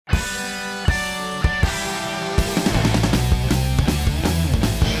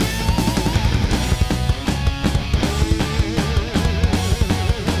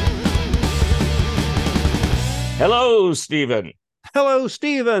Hello, Stephen, Hello,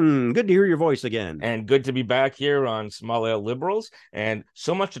 Stephen. Good to hear your voice again. and good to be back here on Small L Liberals. And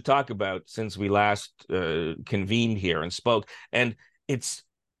so much to talk about since we last convened here and spoke. And it's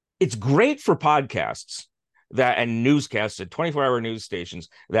it's great for podcasts that and newscasts at 24-hour news stations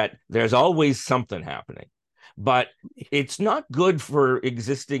that there's always something happening. But it's not good for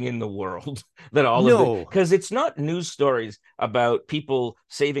existing in the world that all of the No, because it's not news stories about people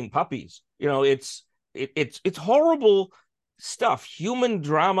saving puppies. It's horrible stuff, human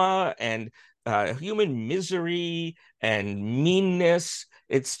drama and human misery and meanness.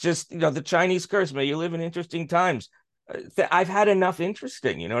 It's just, the Chinese curse. May you live in interesting times. I've had enough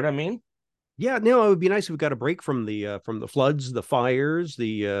interesting. You know what I mean? yeah, no, it would be nice if we got a break from the floods, the fires,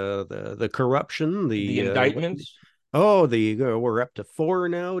 the corruption, The indictments. we're up to four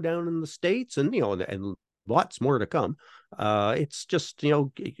now down in the States, and and lots more to come. It's just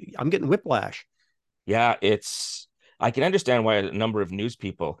I'm getting whiplash. Yeah, I can understand why a number of news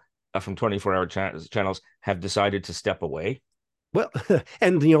people from 24-hour channels have decided to step away. Well,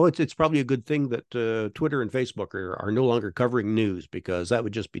 and it's probably a good thing that Twitter and Facebook are no longer covering news because that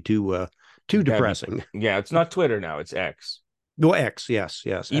would just be too That'd be, depressing. yeah, it's not Twitter now, it's X. No, X, yes,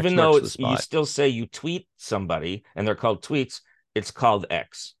 yes, X Even though marks the it's you spot. still say you tweet somebody and they're called tweets, it's called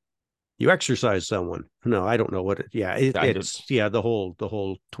X. You exercise someone. No, I don't know what it. Yeah, I do. it's yeah the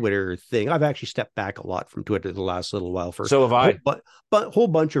whole Twitter thing. I've actually stepped back a lot from Twitter the last little while for So have a whole I. but whole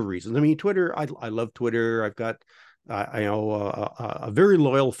bunch of reasons. I mean, Twitter. I love Twitter. I've got I know a very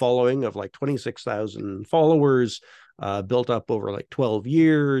loyal following of like 26,000 followers, built up over like 12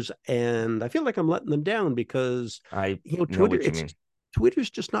 years, and I feel like I'm letting them down because I know Twitter. what you mean. Twitter's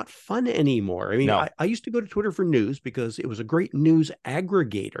just not fun anymore. I mean, No. I used to go to Twitter for news because it was a great news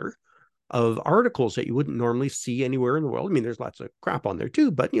aggregator of articles that you wouldn't normally see anywhere in the world. I mean, there's lots of crap on there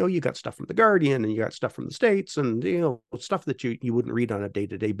too, but you got stuff from the Guardian and you got stuff from the States and stuff that you wouldn't read on a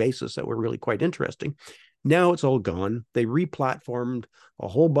day-to-day basis that were really quite interesting. Now it's all gone. They replatformed a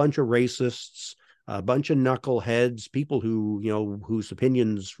whole bunch of racists, a bunch of knuckleheads, people who whose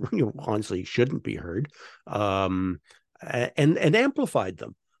opinions honestly shouldn't be heard, and amplified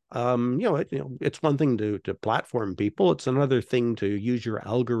them. It's one thing to platform people. It's another thing to use your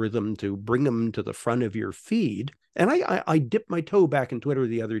algorithm to bring them to the front of your feed. And I dipped my toe back in Twitter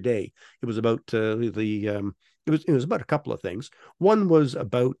the other day. It was about it was about a couple of things. One was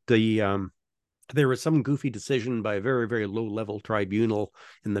about there was some goofy decision by a very, very low level tribunal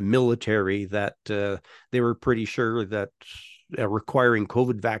in the military that they were pretty sure that requiring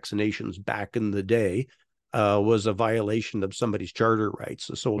COVID vaccinations back in the day was a violation of somebody's charter rights,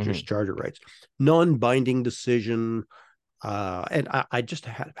 the soldiers' Mm-hmm. charter rights. Non-binding decision. And I just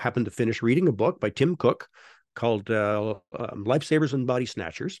happened to finish reading a book by Tim Cook called Lifesavers and Body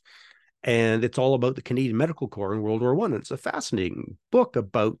Snatchers. And it's all about the Canadian Medical Corps in World War One. It's a fascinating book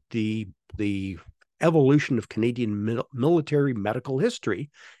about the evolution of Canadian military medical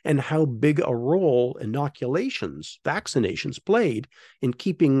history and how big a role inoculations, vaccinations played in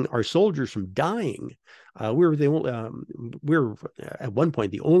keeping our soldiers from dying. We were the only, we were at one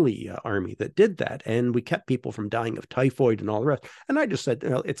point the only army that did that, and we kept people from dying of typhoid and all the rest. And I just said,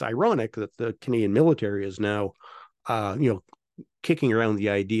 it's ironic that the Canadian military is now, kicking around the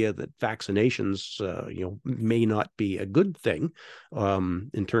idea that vaccinations, may not be a good thing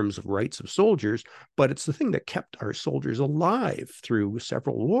in terms of rights of soldiers, but it's the thing that kept our soldiers alive through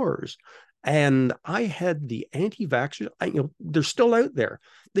several wars. And I had the anti-vaxxers, they're still out there.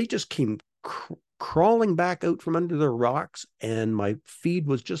 They just came crawling back out from under the rocks, and my feed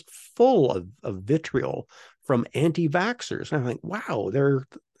was just full of vitriol from anti-vaxxers. And I think, wow,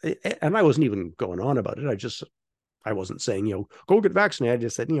 and I wasn't even going on about it. I wasn't saying, go get vaccinated. I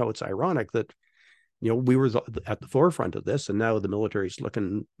just said, it's ironic that, we were at the forefront of this, and now the military's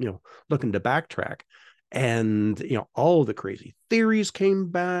looking to backtrack. And, all of the crazy theories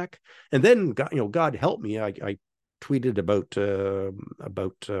came back. And then, God help me, I tweeted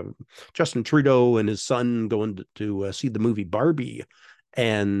about Justin Trudeau and his son going to see the movie Barbie,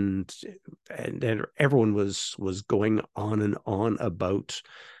 and everyone was going on and on about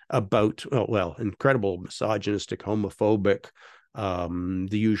incredible misogynistic, homophobic,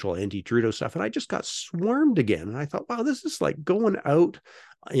 the usual anti-Trudeau stuff, and I just got swarmed again. And I thought, wow, this is like going out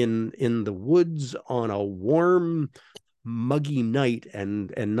in the woods on a warm, muggy night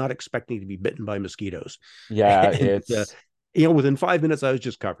and not expecting to be bitten by mosquitoes. Yeah, And it's within 5 minutes, I was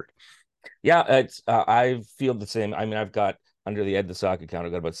just covered. yeah, it's I feel the same. I mean, I've got under the Ed the Sock account,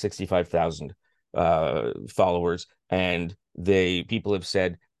 I've got about 65,000 followers, and people have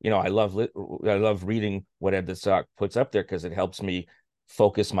said, I love reading what Ed the Sock puts up there because it helps me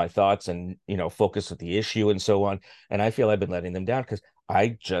focus my thoughts and, focus with the issue and so on. And I feel I've been letting them down because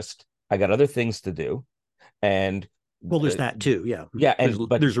I got other things to do. And Well, there's uh, that too. Yeah. yeah,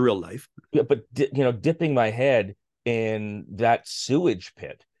 There's real life. yeah, but dipping my head in that sewage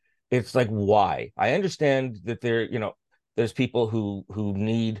pit, it's like, why? I understand that there's people who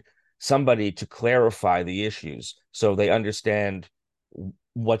need somebody to clarify the issues so they understand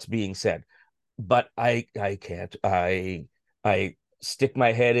what's being said. But I can't. I stick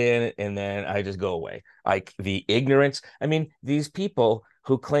my head in and then I just go away. Like the ignorance. I mean, these people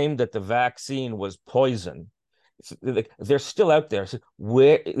who claimed that the vaccine was poison, they're still out there. So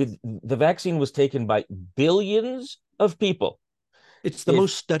where the vaccine was taken by billions of people. It's the If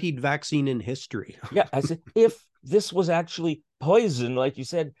most studied vaccine in history. Yeah, I said if this was actually poison, like you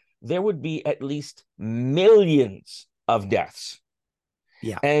said, there would be at least millions of deaths.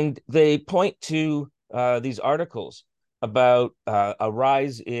 Yeah. And they point to these articles about a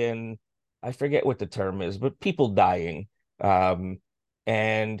rise in, I forget what the term is, but people dying.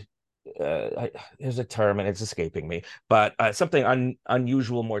 And there's a term and it's escaping me, but something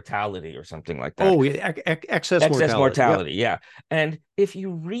unusual mortality or something like that. Oh, yeah. Excess Excess mortality. Yep. mortality, yeah. And if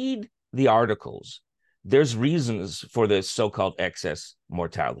you read the articles, there's reasons for this so-called excess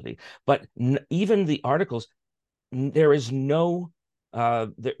mortality. But even the articles, there is no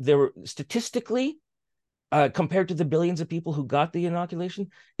there were statistically compared to the billions of people who got the inoculation,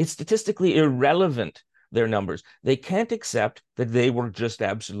 it's statistically irrelevant, their numbers. They can't accept that they were just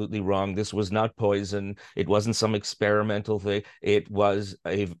absolutely wrong. This was not poison. It wasn't some experimental thing. It was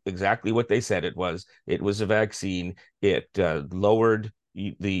exactly what they said it was. It was a vaccine. It lowered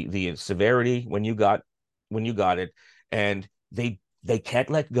the severity when you got it, and they can't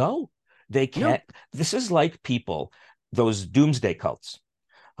let go. They No. can't. This is like people, those doomsday cults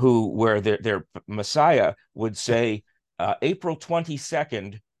who where their messiah would say April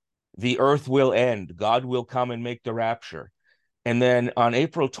 22nd the earth will end, God will come and make the rapture, and then on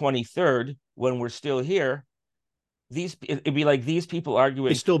April 23rd when we're still here, it'd be like these people They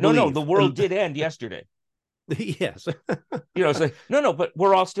arguing, still no, the believe. world did end yesterday. Yes. It's like, no, but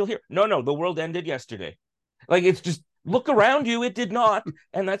we're all still here. No, the world ended yesterday. Like, it's just, look around you, it did not.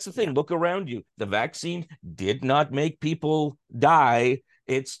 And that's the Yeah. thing, look around you, the vaccine did not make people die.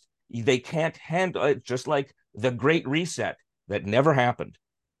 They can't handle it, just like the Great Reset that never happened.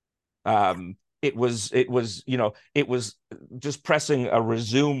 It was just pressing a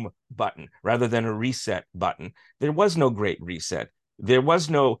resume button rather than a reset button. There was no Great Reset. There was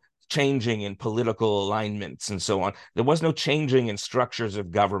no changing in political alignments and so on. There was no changing in structures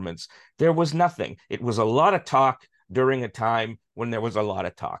of governments. There was nothing. It was a lot of talk during a time when there was a lot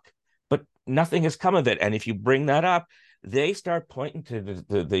of talk, but nothing has come of it. And if you bring that up, they start pointing to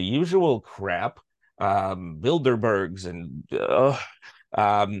the usual crap, Bilderbergs and Well,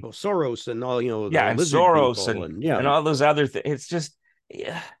 Soros and all, the yeah, and lizard Soros people and yeah. and all those other things. It's just,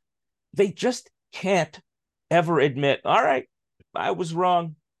 yeah, they just can't ever admit, all right, I was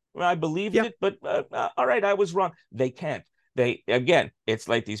wrong. I believed Yeah. it, but all right, I was wrong. They can't. They again, it's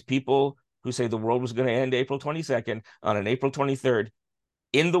like these people who say the world was going to end April 22nd on an April 23rd.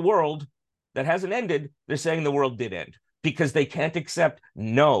 In the world that hasn't ended, they're saying the world did end because they can't accept,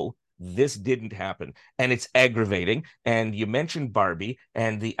 no, this didn't happen. And it's aggravating. And you mentioned Barbie,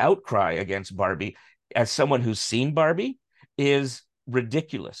 and the outcry against Barbie, as someone who's seen Barbie, is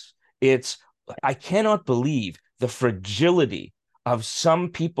ridiculous. I cannot believe the fragility of some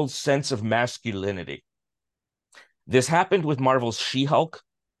people's sense of masculinity. This happened with Marvel's She-Hulk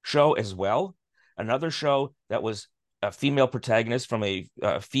show as well, another show that was a female protagonist from a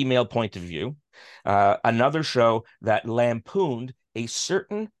female point of view, another show that lampooned a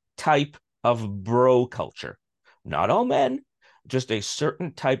certain type of bro culture. Not all men, just a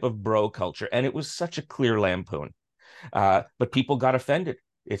certain type of bro culture. And it was such a clear lampoon. But people got offended.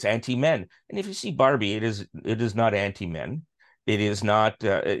 It's anti-men. And if you see Barbie, it is not anti-men. It is not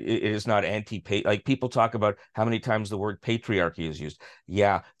anti, like people talk about how many times the word patriarchy is used.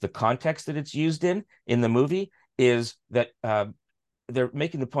 Yeah, the context that it's used in the movie is that they're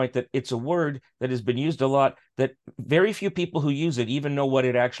making the point that it's a word that has been used a lot, that very few people who use it even know what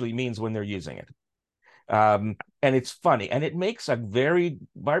it actually means when they're using it. And it's funny, and it makes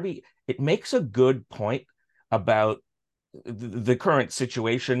it makes a good point about the current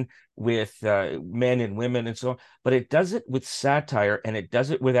situation with men and women and so on, but it does it with satire and it does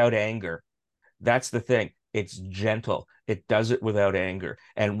it without anger. That's the thing. It's gentle. It does it without anger.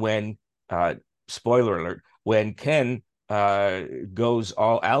 And when, spoiler alert, when Ken goes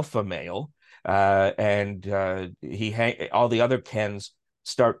all alpha male, and all the other Kens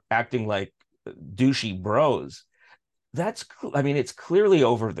start acting like douchey bros, I mean, it's clearly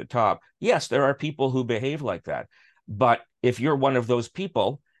over the top. Yes, there are people who behave like that. But if you're one of those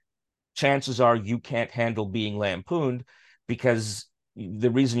people, chances are you can't handle being lampooned, because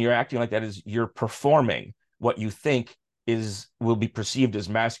the reason you're acting like that is you're performing what you think is will be perceived as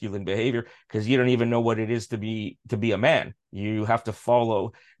masculine behavior, because you don't even know what it is to be a man. You have to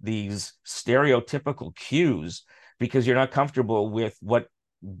follow these stereotypical cues because you're not comfortable with what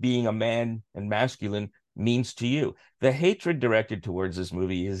being a man and masculine means to you. The hatred directed towards this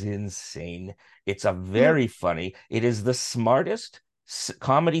movie is insane. It's a Yeah. very funny. It is the smartest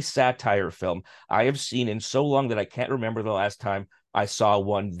comedy satire film I have seen in so long that I can't remember the last time I saw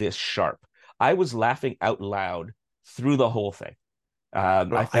one this sharp. I was laughing out loud through the whole thing.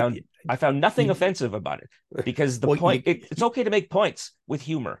 Well, I found nothing you, offensive about it, because the well, point it's okay to make points with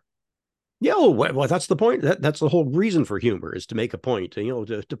humor. yeah, well, that's the point. That's the whole reason for humor, is to make a point.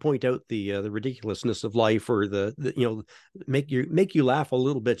 To point out the ridiculousness of life, or the make you laugh a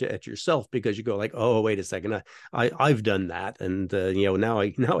little bit at yourself, because you go like, oh, wait a second, I've done that, and now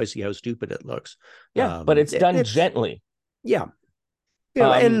I see how stupid it looks. Yeah, but it's done It's gently. Yeah,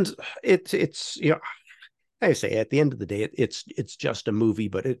 Um, and it's I say at the end of the day, it's just a movie,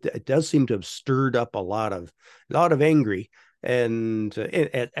 but it does seem to have stirred up a lot of angry, and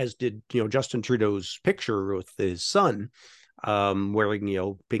as did Justin Trudeau's picture with his son,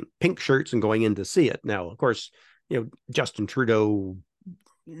 wearing pink shirts and going in to see it. Now, of course, Justin Trudeau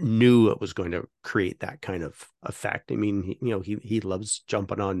knew it was going to create that kind of effect. I mean, he loves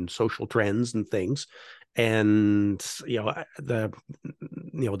jumping on social trends and things, and the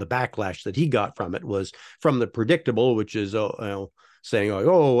backlash that he got from it was from the predictable, which is saying like,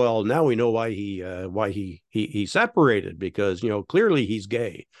 oh well, now we know why he separated, because clearly he's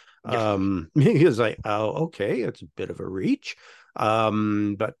gay. He's like, oh, okay, it's a bit of a reach.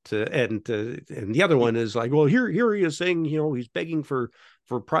 But and the other one is like, well, here he is saying he's begging for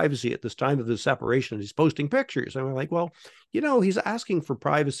privacy at this time of his separation. He's posting pictures, and we're like, well, he's asking for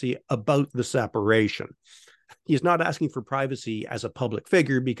privacy about the separation. He's not asking for privacy as a public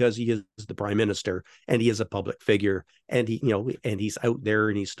figure, because he is the prime minister and he is a public figure, and and he's out there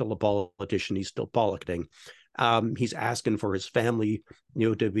and he's still a politician. He's still politicking. He's asking for his family,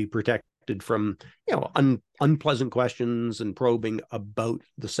 to be protected from, unpleasant questions and probing about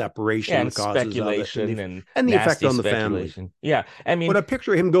the yeah, separation, the and causes of it, speculation and and the effect nasty on the family. speculation. Yeah, I But mean, a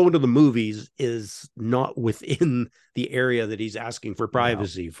picture of him going to the movies is not within the area that he's asking for no.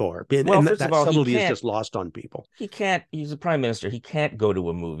 privacy for. And, Well, and first of that all, subtlety is just lost on people. he's a prime minister. He can't go to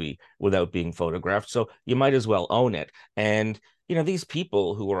a movie without being photographed. So you might as well own it. And, these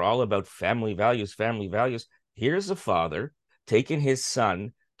people who are all about family values, here's a father taking his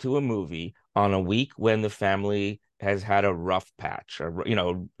son to a movie on a week when the family has had a rough patch. Or,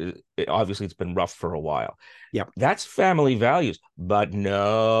 obviously it's been rough for a while. Yeah. That's family values. But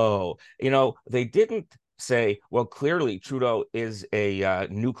no, they didn't say, well, clearly Trudeau is a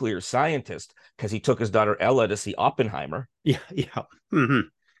nuclear scientist because he took his daughter Ella to see Oppenheimer. Yeah. Yeah. Mm-hmm.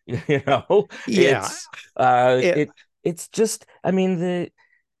 you know, Yeah. it's It, it's just, I mean, the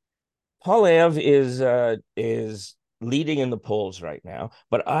Poilievre is leading in the polls right now,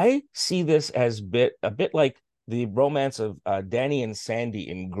 but I see this as a bit like the romance of Danny and Sandy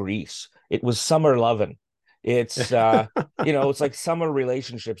in Greece. It was summer loving. It's it's like summer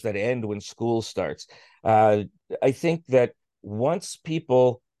relationships that end when school starts. Uh, I think that once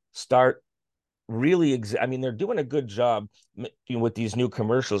people start really, I mean, they're doing a good job with these new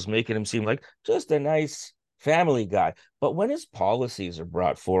commercials, making him seem like just a nice family guy. But when his policies are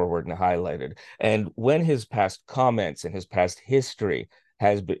brought forward and highlighted, and when his past comments and his past history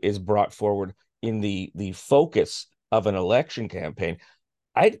is brought forward in the focus of an election campaign,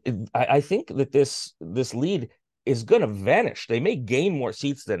 I I think that this lead is going to vanish. They may gain more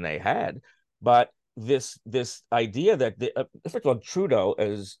seats than they had, but this idea that first of all, Trudeau,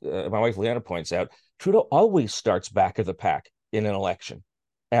 as my wife Leanna points out, Trudeau always starts back of the pack in an election,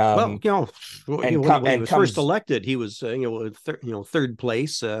 well, um, when he and was first comes elected, he was third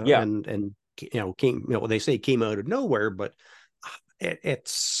place, yeah. and came they say came out of nowhere, but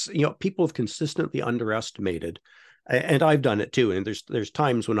it's people have consistently underestimated, and I've done it too. And there's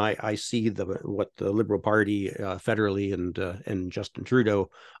times when I see what the Liberal Party federally and Justin Trudeau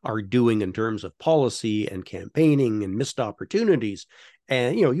are doing in terms of policy and campaigning and missed opportunities.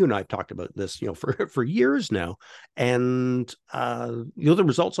 And you and I have talked about this for years now, and the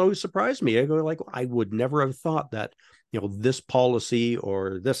results always surprise me. I go like, I would never have thought that this policy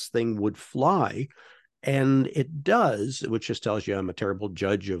or this thing would fly, and it does, which just tells you I'm a terrible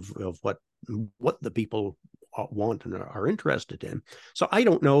judge of what the people want and are interested in. So I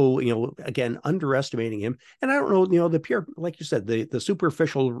don't know, again, underestimating him. And I don't know, the Pierre, like you said, the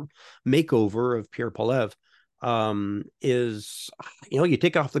superficial makeover of Pierre Poilievre is, you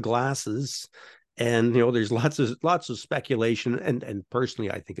take off the glasses and, there's lots of speculation. And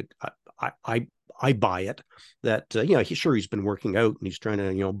personally, I think I buy it that, he's been working out and he's trying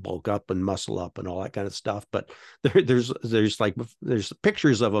to, bulk up and muscle up and all that kind of stuff. But there's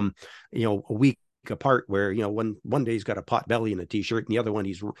pictures of him, a week apart where, one day he's got a pot belly and a t-shirt and the other one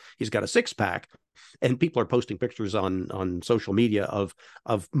he's got a six-pack, and people are posting pictures on social media of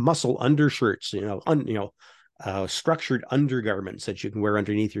muscle undershirts, structured undergarments that you can wear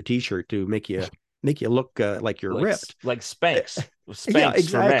underneath your t-shirt to make you look like you're ripped, like Spanx yeah, for men.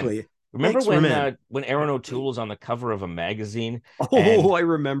 exactly. Remember when Aaron O'Toole was on the cover of a magazine? Oh, I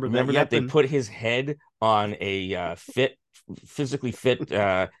remember that. Remember that they put his head on a physically fit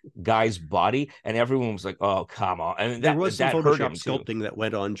guy's body, and everyone was like, "Oh, come on!" And there was some that hurt him Photoshop too. sculpting that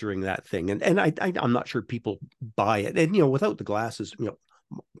went on during that thing, and I'm not sure people buy it. And without the glasses,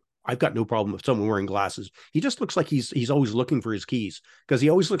 I've got no problem with someone wearing glasses. He just looks like he's always looking for his keys because he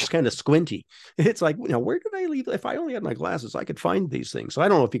always looks kind of squinty. It's like, where did I leave? If I only had my glasses, I could find these things. So I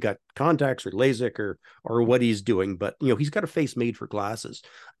don't know if he got contacts or LASIK or what he's doing, but he's got a face made for glasses.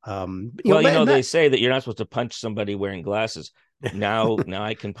 They say that you're not supposed to punch somebody wearing glasses. Now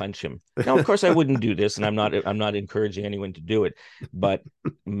I can punch him. Now, of course, I wouldn't do this, and I'm not encouraging anyone to do it. But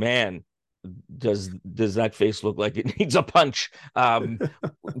man, does that face look like it needs a punch when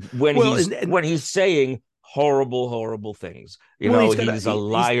he's saying horrible things? He's a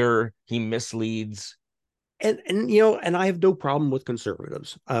liar. He misleads. And I have no problem with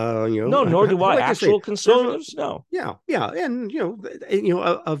conservatives. No, nor do I. Like actual conservatives, no. Yeah, and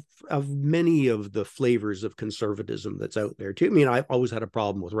of many of the flavors of conservatism that's out there too. I mean, I've always had a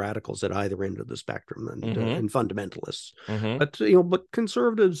problem with radicals at either end of the spectrum and fundamentalists. But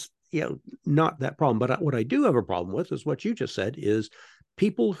conservatives, not that problem. But what I do have a problem with is what you just said: is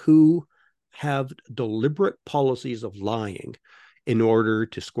people who have deliberate policies of lying in order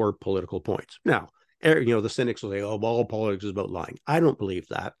to score political points. Now, the cynics will say, "Oh, all politics is about lying." I don't believe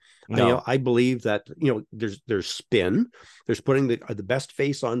that. No. I believe that there's spin, there's putting the best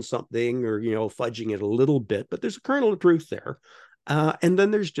face on something, or fudging it a little bit, but there's a kernel of truth there, and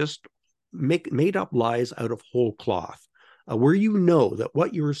then there's just made up lies out of whole cloth, where that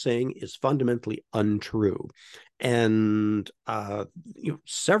what you were saying is fundamentally untrue. And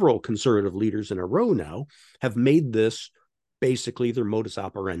several conservative leaders in a row now have made this basically their modus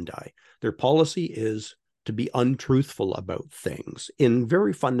operandi. Their policy is to be untruthful about things in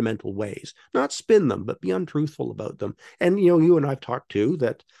very fundamental ways, not spin them, but be untruthful about them. And, you and I've talked to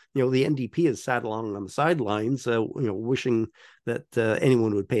that, the NDP has sat along on the sidelines, wishing that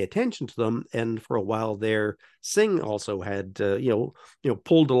anyone would pay attention to them. And for a while there, Singh also had,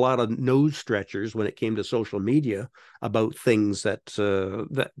 pulled a lot of nose stretchers when it came to social media about things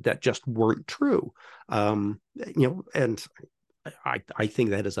that just weren't true. And I think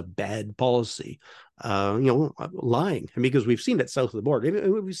that is a bad policy, lying. Because we've seen it south of the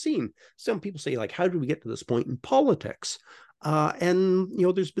border. We've seen some people say, like, how did we get to this point in politics? And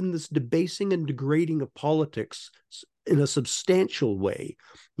there's been this debasing and degrading of politics in a substantial way.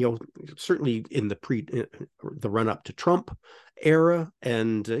 Certainly in the run up to Trump era,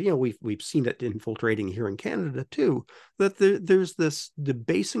 and we've seen it infiltrating here in Canada too. That there's this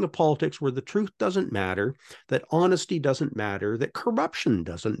debasing of politics where the truth doesn't matter, that honesty doesn't matter, that corruption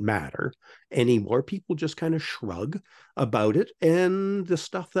doesn't matter anymore. People just kind of shrug about it, and the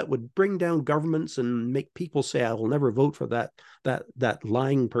stuff that would bring down governments and make people say, "I will never vote for that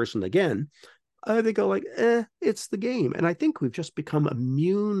lying person again." They go like, it's the game. And I think we've just become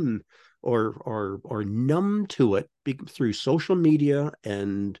immune or numb to it through social media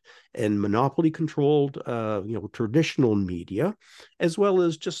and monopoly controlled traditional media, as well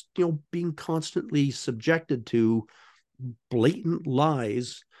as just being constantly subjected to blatant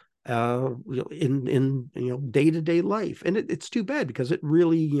lies in day-to-day life. And it's too bad, because it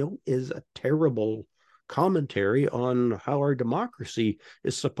really is a terrible commentary on how our democracy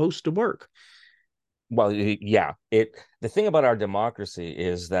is supposed to work. Well, yeah, the thing about our democracy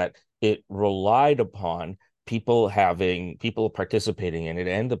is that it relied upon people participating in it,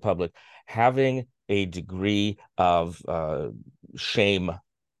 and the public having a degree of shame,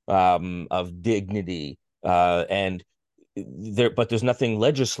 of dignity, and but there's nothing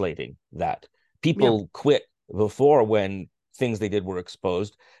legislating that. People quit before when things they did were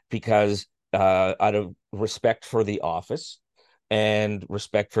exposed, because out of respect for the office and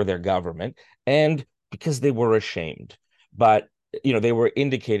respect for their government, and because they were ashamed. But they were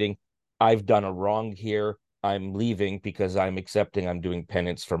indicating, I've done a wrong here. I'm leaving because I'm accepting I'm doing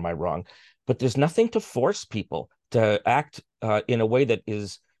penance for my wrong. But there's nothing to force people to act in a way that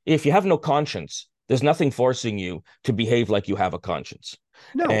is, if you have no conscience, there's nothing forcing you to behave like you have a conscience.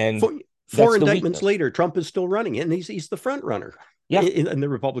 No, And four that's the indictments weakness. later, Trump is still running, and he's the front runner Yeah. in the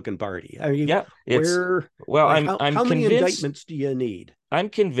Republican Party. I mean, Yeah. It's where well, like I'm how many convinced indictments do you need? I'm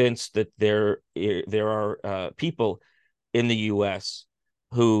convinced that there are people in the U.S.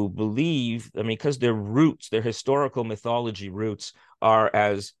 who believe, I mean, because their roots, their historical mythology roots, are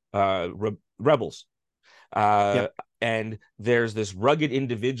as rebels, Yeah, uh, and there's this rugged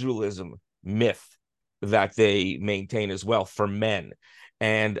individualism myth that they maintain as well for men,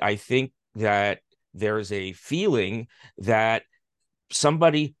 and I think that there's a feeling that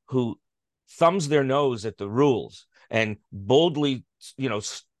somebody who thumbs their nose at the rules and boldly, you know,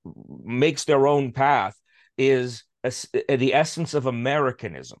 makes their own path is the essence of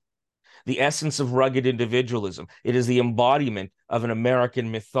Americanism, the essence of rugged individualism. It is the embodiment of an American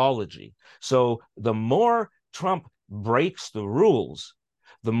mythology. So the more Trump breaks the rules,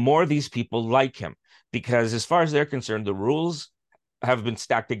 the more these people like him, because as far as they're concerned, the rules have been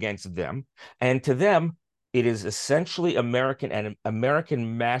stacked against them. And to them, it is essentially American and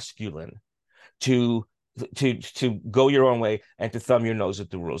American masculine to to go your own way and to thumb your nose at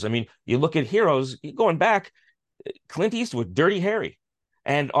the rules. I mean, you look at heroes going back, Clint Eastwood, Dirty Harry,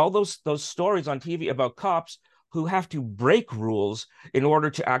 and all those stories on TV about cops who have to break rules in order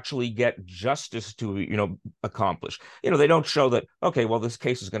to actually get justice to accomplish. They don't show that, okay, well, this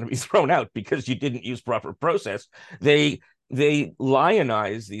case is going to be thrown out because you didn't use proper process. They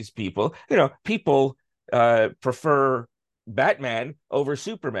lionize these people. People prefer Batman over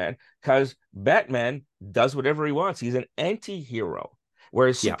Superman because Batman does whatever he wants. He's an anti-hero,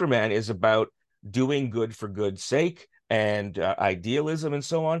 whereas yeah. Superman is about doing good for good's sake and idealism and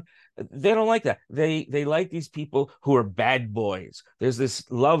so on. They don't like that. They like these people who are bad boys. There's this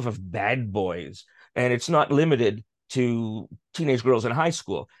love of bad boys, and it's not limited to teenage girls in high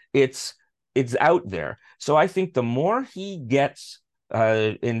school. It's out there. So I think the more he gets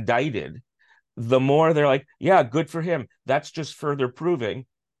indicted, the more they're like, yeah, good for him. That's just further proving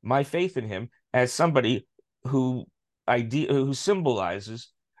my faith in him as somebody who who symbolizes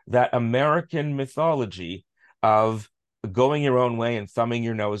that American mythology of going your own way and thumbing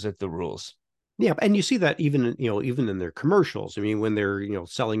your nose at the rules. Yeah, and you see that even in their commercials. I mean, when they're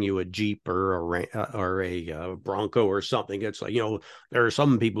selling you a Jeep or a Bronco or something, it's like there are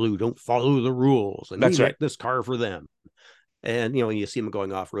some people who don't follow the rules, and we That's right. make this car for them. And you see them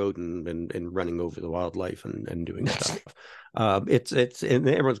going off road and running over the wildlife and doing That's stuff. It's and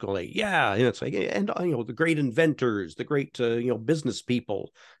everyone's going like, yeah, and it's like, and the great inventors, the great business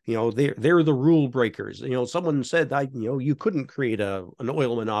people, they're the rule breakers. Someone said you couldn't create an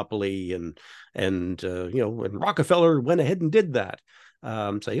oil monopoly, and Rockefeller went ahead and did that.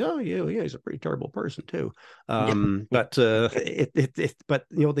 Say, oh yeah, he's a pretty terrible person too. But but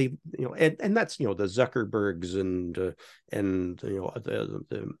they and that's the Zuckerbergs and the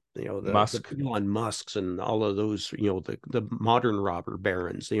Musk. Elon Musks and all of those the modern robber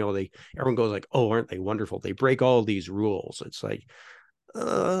barons. They everyone goes like, oh, aren't they wonderful? They break all these rules. It's like,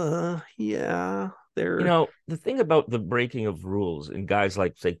 yeah, they're The thing about the breaking of rules in guys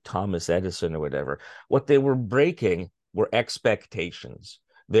like, say, Thomas Edison or whatever, what they were breaking were expectations.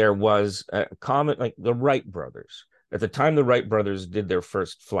 There was a comment like the Wright brothers. At the time the Wright brothers did their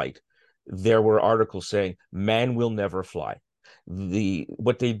first flight, there were articles saying man will never fly.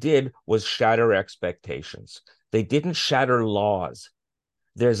 What they did was shatter expectations. They didn't shatter laws.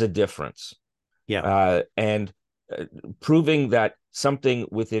 There's a difference. yeah, And proving that something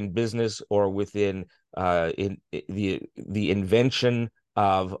within business or within in the invention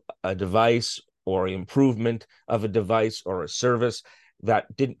of a device or improvement of a device or a service that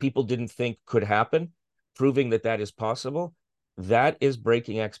people didn't think could happen, proving that that is possible, that is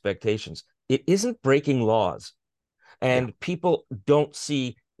breaking expectations. It isn't breaking laws. yeah. And people don't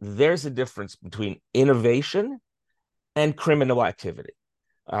see there's a difference between innovation and criminal activity.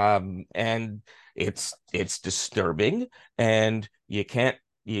 And it's disturbing, and you can't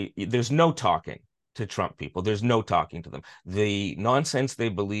there's no talking to Trump people. There's no talking to them. The nonsense they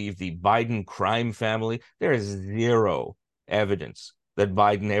believe, the Biden crime family, there is zero evidence that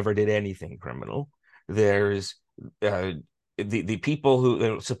Biden ever did anything criminal. There's the people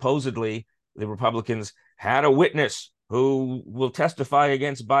who supposedly the Republicans had a witness who will testify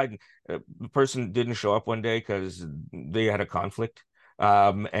against Biden. The person didn't show up one day because they had a conflict,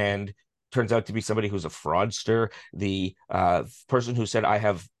 and turns out to be somebody who's a fraudster. The person who said, I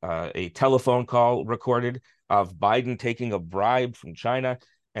have a telephone call recorded of Biden taking a bribe from China.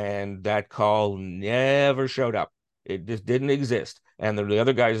 and that call never showed up. It just didn't exist. And the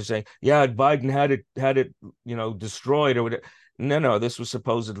other guys are saying, yeah, Biden had it, destroyed or whatever. No, this was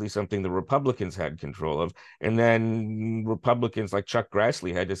supposedly something the Republicans had control of. And then Republicans like Chuck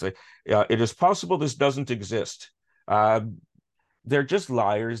Grassley had to say, it is possible this doesn't exist. Uh, they're just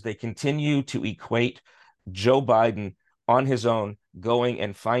liars. They continue to equate Joe Biden on his own going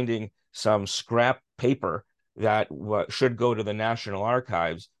and finding some scrap paper that should go to the National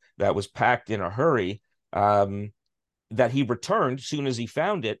Archives that was packed in a hurry, that he returned as soon as he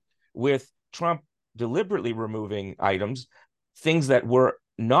found it, with Trump deliberately removing items, things that were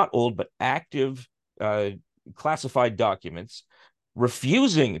not old but active classified documents,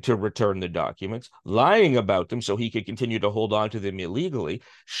 refusing to return the documents, lying about them so he could continue to hold on to them illegally,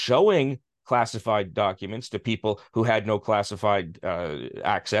 showing classified documents to people who had no classified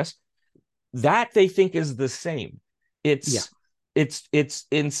access. That they think is the same. It's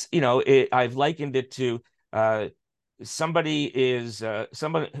I've likened it to somebody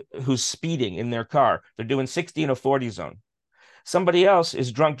who's speeding in their car. They're doing 60 in a 40 zone. Somebody else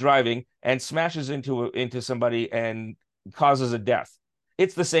is drunk driving and smashes into somebody and causes a death.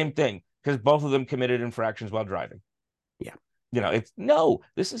 It's the same thing because both of them committed infractions while driving. Yeah.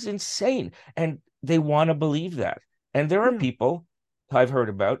 This is insane. And they want to believe that. And there are people I've heard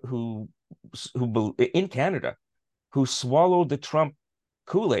about who in Canada who swallowed the Trump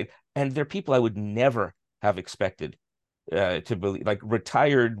Kool-Aid. And they're people I would never have expected to believe, like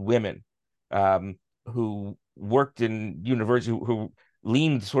retired women who worked in university, who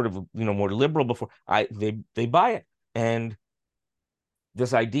leaned sort of more liberal before. They buy it. And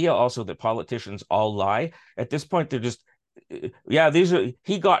this idea also that politicians all lie, at this point they're just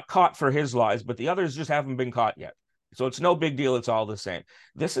he got caught for his lies, but the others just haven't been caught yet, so it's no big deal, it's all the same.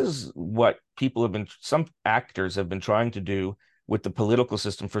 This is what some actors have been trying to do with the political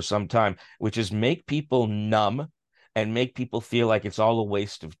system for some time, which is make people numb and make people feel like it's all a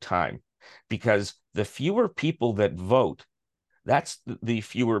waste of time, because the fewer people that vote, that's the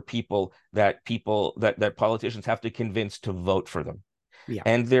fewer people that politicians have to convince to vote for them. Yeah.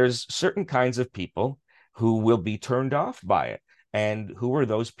 And there's certain kinds of people who will be turned off by it. And who are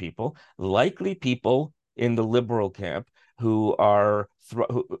those people? Likely people in the liberal camp who are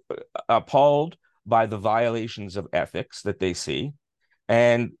appalled by the violations of ethics that they see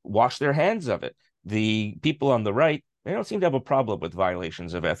and wash their hands of it. The people on the right, they don't seem to have a problem with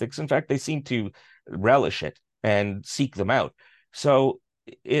violations of ethics. In fact, they seem to relish it and seek them out. So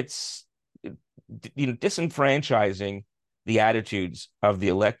it's disenfranchising the attitudes of the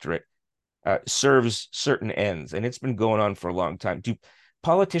electorate serves certain ends, and it's been going on for a long time. Do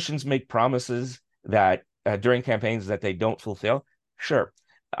politicians make promises that during campaigns that they don't fulfill? Sure.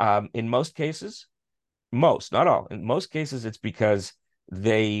 In most cases, not all. In most cases, it's because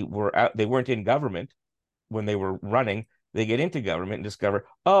they weren't in government when they were running. They get into government and discover,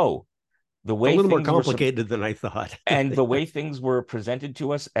 the way a little more things complicated than I thought. and the way things were presented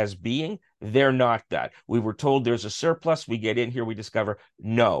to us as being, they're not that. We were told there's a surplus. We get in here, we discover,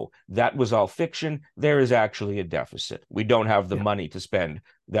 no, that was all fiction. There is actually a deficit. We don't have the money to spend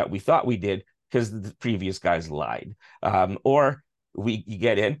that we thought we did because the previous guys lied. Or you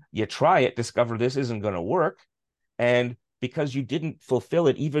get in, you try it, discover this isn't going to work. And because you didn't fulfill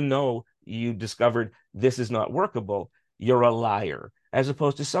it, even though you discovered this is not workable, you're a liar, as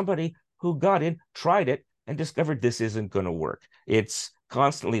opposed to somebody who got in, tried it, and discovered this isn't going to work. It's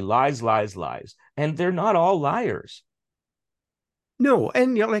constantly lies, lies, lies. And they're not all liars. No,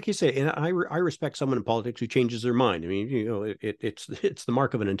 and like you say, and I respect someone in politics who changes their mind. I mean, it's the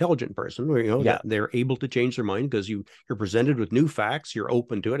mark of an intelligent person, where that they're able to change their mind because you're presented with new facts, you're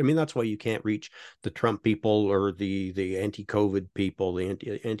open to it. I mean, that's why you can't reach the Trump people or the anti-COVID people,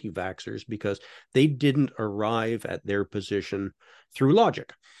 the anti-vaxxers, because they didn't arrive at their position through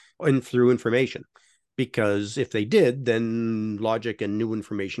logic and through information. Because if they did, then logic and new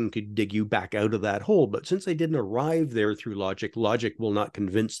information could dig you back out of that hole. But since they didn't arrive there through logic will not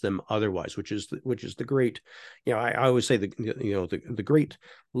convince them otherwise, which is the great, I always say the great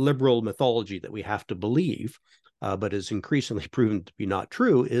liberal mythology that we have to believe, but is increasingly proven to be not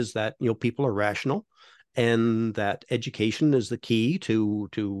true, is that people are rational, and that education is the key to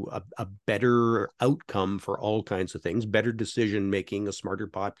a better outcome for all kinds of things, better decision making, a smarter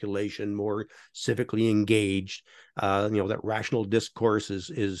population, more civically engaged. That rational discourse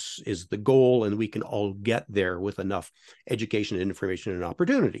is the goal, and we can all get there with enough education and information and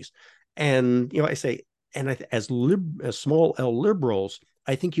opportunities. And I say, and as small L liberals,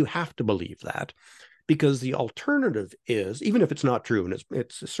 I think you have to believe that, because the alternative is, even if it's not true, and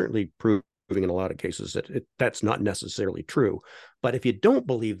it's certainly proven in a lot of cases that that's not necessarily true. But if you don't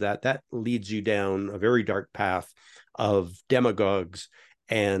believe that, that leads you down a very dark path of demagogues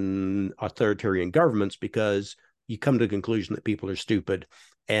and authoritarian governments, because you come to the conclusion that people are stupid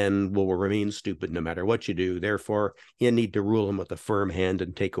and will remain stupid no matter what you do. Therefore, you need to rule them with a firm hand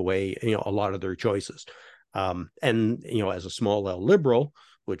and take away, a lot of their choices. And as a small L liberal,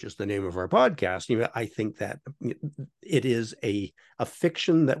 which is the name of our podcast, I think that it is a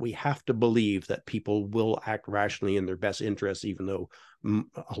fiction that we have to believe that people will act rationally in their best interests, even though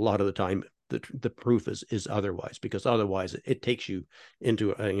a lot of the time the proof is otherwise, because otherwise it takes you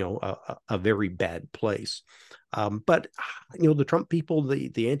into a very bad place. But the Trump people,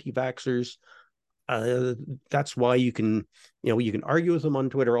 the anti-vaxxers, that's why you can argue with them on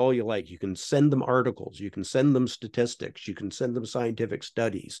Twitter all you like. You can send them articles, you can send them statistics, you can send them scientific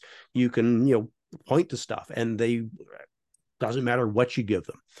studies, you can point to stuff, and they doesn't matter what you give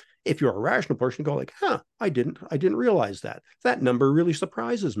them. If you're a rational person, go like, I didn't realize that number really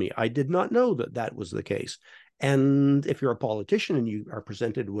surprises me. I did not know that was the case. And if you're a politician and you are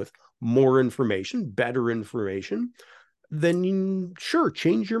presented with more information, better information, then sure,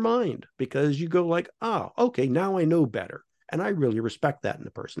 change your mind, because you go like, okay, now I know better. And I really respect that in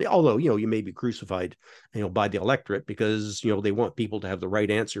a person. Although, you may be crucified, by the electorate, because, they want people to have the right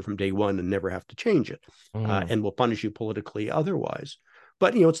answer from day one and never have to change it, and will punish you politically otherwise.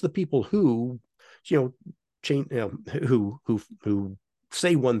 But, it's the people who, change, who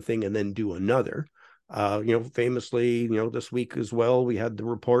say one thing and then do another. Famously, this week as well, we had the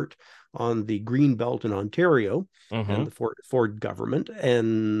report on the Greenbelt in Ontario and the Ford government,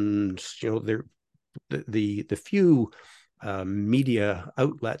 and the few media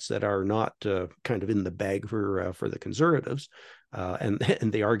outlets that are not kind of in the bag for the conservatives, and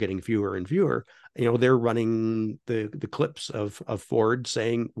they are getting fewer and fewer. They're running the clips of Ford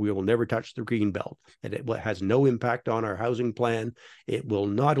saying we will never touch the Greenbelt, and it has no impact on our housing plan. It will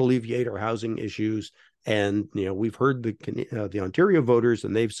not alleviate our housing issues. And we've heard the Ontario voters,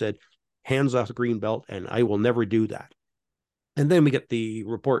 and they've said hands off the Greenbelt, and I will never do that. And then we get the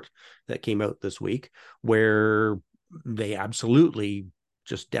report that came out this week where they absolutely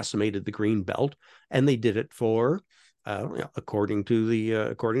just decimated the Greenbelt, and they did it for, according to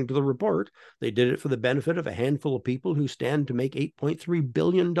the report, they did it for the benefit of a handful of people who stand to make $8.3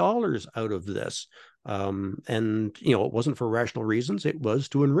 billion out of this. And it wasn't for rational reasons; it was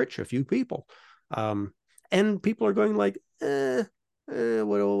to enrich a few people. And people are going like,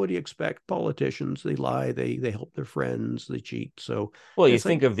 what do you expect? Politicians, they lie, they help their friends, they cheat. So, well, you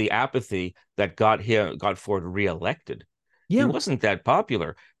think of the apathy that got Ford reelected. He wasn't that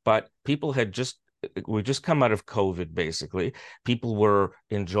popular, but people we just come out of COVID, basically. People were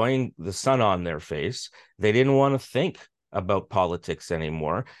enjoying the sun on their face. They didn't want to think about politics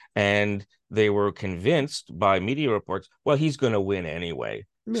anymore. And they were convinced by media reports, well, he's going to win anyway.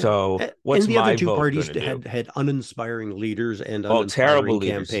 Yeah. So what's and the my other two vote parties had uninspiring leaders and terrible uninspiring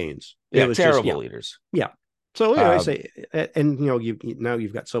campaigns. Yeah, it was terrible leaders. Yeah. So I say, and now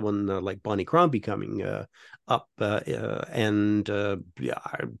you've got someone like Bonnie Crombie coming up, and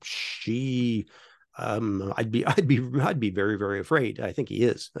she, I'd be very, very afraid. I think he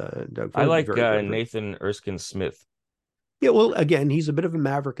is. I like very, very Nathan Erskine Smith. Yeah, well, again, he's a bit of a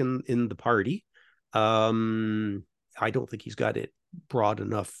maverick in the party. I don't think he's got it broad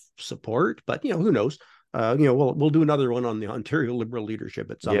enough support, but who knows? We'll do another one on the Ontario Liberal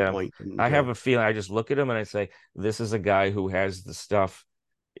leadership at some point. And, I have a feeling. I just look at him and I say, this is a guy who has the stuff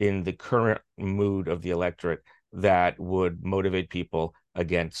in the current mood of the electorate that would motivate people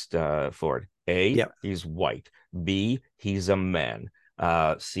against Ford. A, he's white. B, he's a man.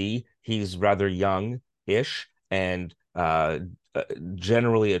 C, he's rather young-ish and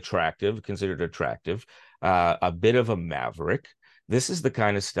generally attractive, considered attractive. A bit of a maverick. This is the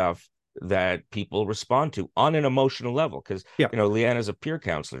kind of stuff that people respond to on an emotional level, because Leanna's a peer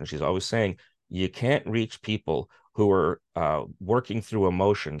counselor, and she's always saying you can't reach people who are working through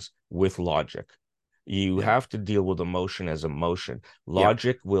emotions with logic. You have to deal with emotion as emotion.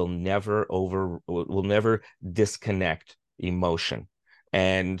 Logic will never disconnect emotion,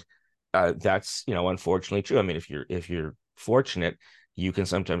 and that's unfortunately true. I mean, if you're fortunate, you can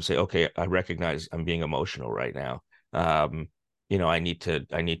sometimes say, okay, I recognize I'm being emotional right now. I need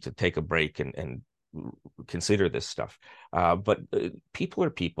to take a break and consider this stuff. But people are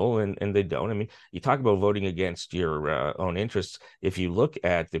people, and they don't. I mean, you talk about voting against your own interests. If you look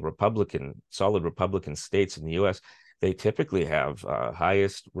at the solid Republican states in the U.S., they typically have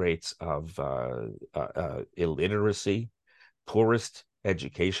highest rates of illiteracy, poorest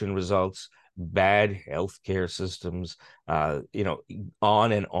education results, bad healthcare systems,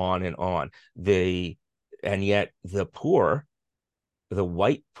 on and on and on. And yet the poor, the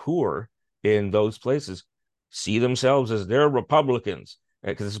white poor in those places, see themselves as they're Republicans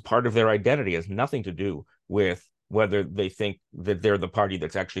because it's part of their identity. It has nothing to do with whether they think that they're the party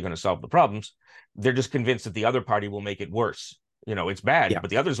that's actually going to solve the problems. They're just convinced that the other party will make it worse. It's bad, Yeah. but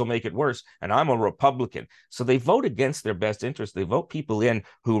the others will make it worse. And I'm a Republican. So they vote against their best interest. They vote people in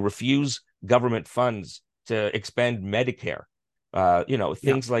who refuse government funds to expand Medicare, Yeah.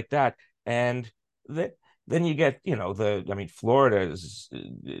 things like that. And that then you get, Florida has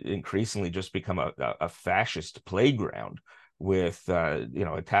increasingly just become a fascist playground with,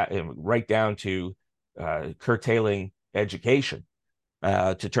 right down to curtailing education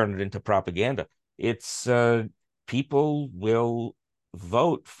to turn it into propaganda. It's people will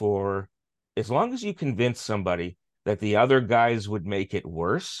vote for, as long as you convince somebody that the other guys would make it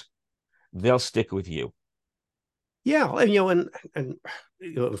worse, they'll stick with you. Yeah, and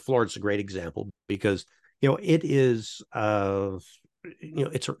Florida's a great example because it is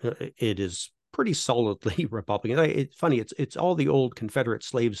it is pretty solidly Republican. It's funny. It's all the old Confederate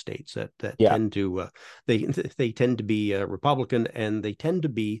slave states that Yeah, tend to they tend to be Republican, and they tend to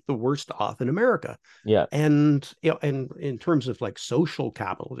be the worst off in America. yeah, And and in terms of like social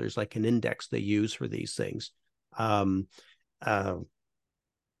capital, there's like an index they use for these things. Um, uh,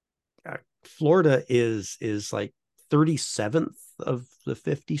 Florida is like 37th of the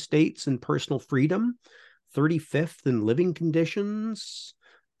 50 states in personal freedom, 35th in living conditions,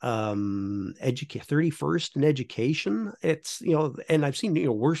 31st in education. It's and I've seen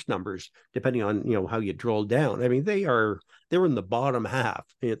worse numbers depending on how you drill down. I mean, they're in the bottom half.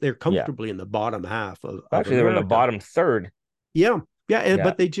 They're yeah. comfortably in the bottom half of Actually, they're in the America. bottom third. Yeah, yeah, Yeah,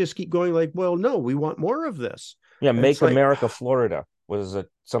 but they just keep going like, well, no, we want more of this. yeah. And it's Make like, America Florida was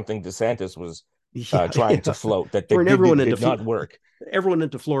something DeSantis was yeah, trying to yeah. float that Bring did not work. everyone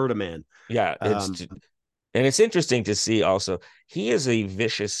into Florida man. Yeah, Um, and it's interesting to see also he is a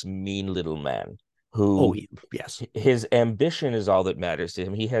vicious, mean little man who yes, his ambition is all that matters to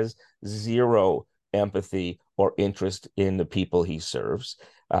him. He has zero empathy or interest in the people he serves.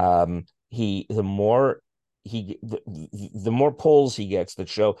 He the more polls he gets that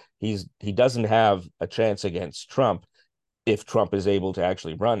show he doesn't have a chance against Trump if Trump is able to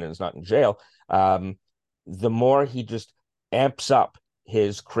actually run and is not in jail. The more he just amps up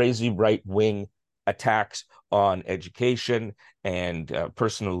his crazy right wing attacks on education and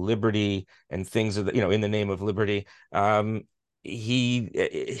personal liberty and things of in the name of liberty.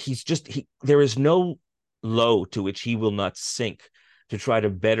 There is no low to which he will not sink to try to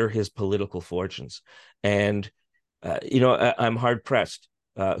better his political fortunes. And I'm hard pressed.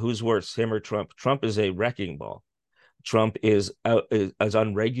 Who's worse, him or Trump? Trump is a wrecking ball. Trump is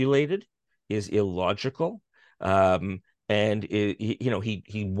unregulated, is illogical, and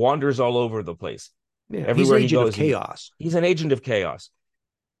he wanders all over the place. yeah, he's Everywhere he agent of goes, chaos. he's an agent of chaos.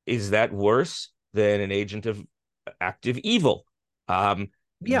 Is that worse than an agent of active evil?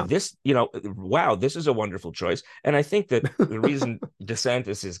 Yeah, Wow, this is a wonderful choice. And I think that the reason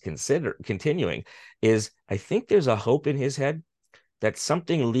DeSantis is continuing is I think there's a hope in his head that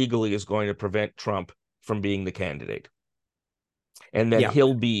something legally is going to prevent Trump from being the candidate. And then yeah,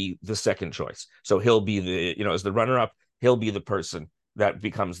 he'll be the second choice. So he'll be as the runner up, he'll be the person that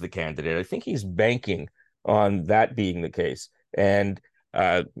becomes the candidate. I think he's banking on that being the case. And,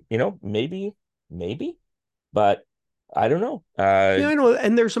 maybe, but I don't know. yeah. I know,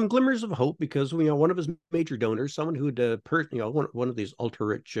 and there's some glimmers of hope because one of his major donors, someone who'd one of these ultra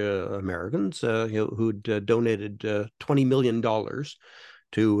rich Americans, who'd donated $20 million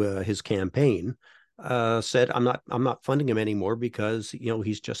to his campaign, said, I'm not funding him anymore because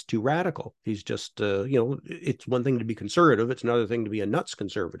he's just too radical. He's just it's one thing to be conservative, it's another thing to be a nuts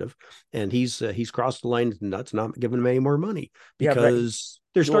conservative, and he's crossed the line into nuts. Not giving him any more money Yeah, but because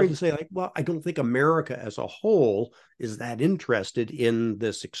they're well, starting to say like, well, I don't think America as a whole is that interested in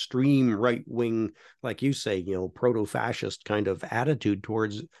this extreme right wing, like you say, proto fascist kind of attitude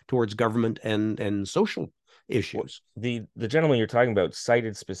towards government and social issues. the gentleman you're talking about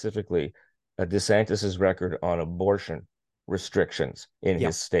cited specifically DeSantis's record on abortion restrictions in Yeah,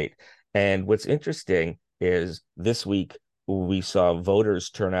 his state. And what's interesting is this week we saw voters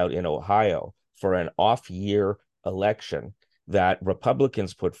turn out in Ohio for an off-year election that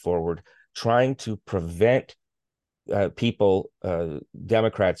Republicans put forward, trying to prevent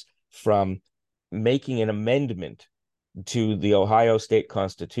Democrats, from making an amendment to the Ohio state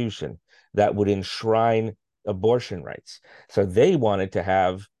constitution that would enshrine abortion rights. So they wanted to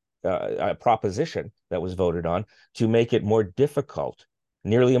have a proposition that was voted on to make it more difficult,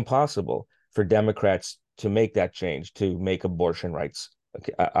 nearly impossible, for Democrats to make that change, to make abortion rights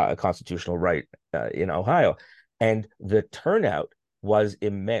a constitutional right in Ohio. And the turnout was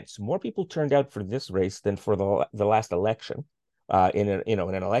immense. More people turned out for this race than for the last election. In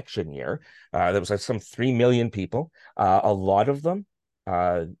an election year, there was some 3 million people. A lot of them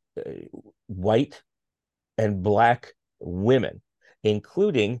white and Black women,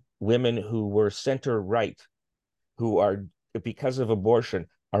 including women who were center right, who are, because of abortion,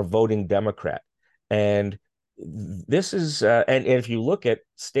 are voting Democrat. And this is, and if you look at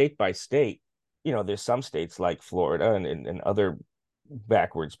state by state, there's some states like Florida and other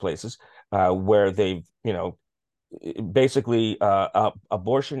backwards places where they've, basically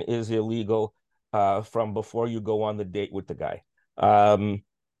abortion is illegal from before you go on the date with the guy.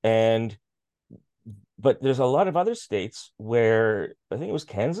 And but there's a lot of other states where, I think it was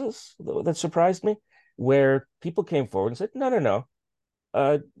Kansas that surprised me, where people came forward and said, no,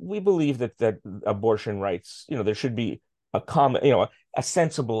 we believe that abortion rights, there should be a common, a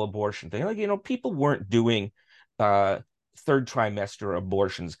sensible abortion thing. Like, people weren't doing third trimester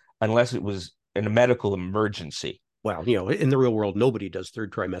abortions unless it was in a medical emergency. Well, in the real world, nobody does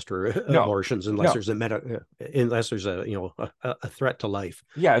third trimester abortions unless there's a threat to life.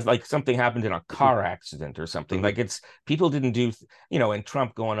 Yeah, it's like something happened in a car accident or something. Mm-hmm. Like, it's, people didn't do, and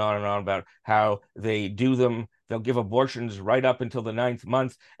Trump going on and on about how they do them. They'll give abortions right up until the 9th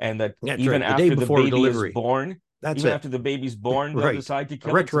month, and that even after the baby is born, after the baby's born, they'll decide to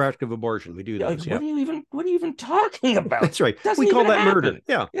kill a retroactive abortion. We do that. Like, what are you even talking about? That's right. We call that murder.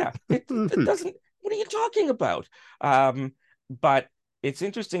 Yeah. It doesn't. What are you talking about? But it's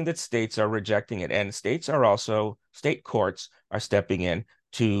interesting that states are rejecting it, and state courts are stepping in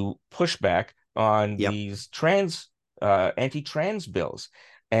to push back on these anti-trans bills.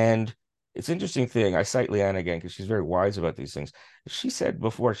 And it's an interesting thing. I cite Leanne again because she's very wise about these things. She said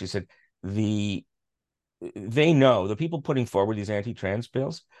they know, the people putting forward these anti-trans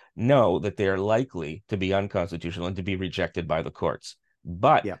bills know that they are likely to be unconstitutional and to be rejected by the courts.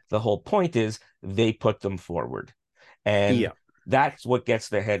 But the whole point is they put them forward. And that's what gets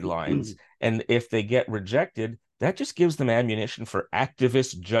the headlines. And if they get rejected, that just gives them ammunition for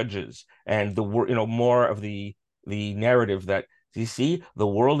activist judges and more of the narrative that, you see, the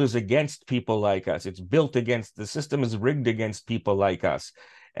world is against people like us. It's built against, the system is rigged against people like us.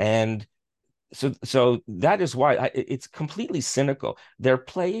 And so that is why it's completely cynical. They're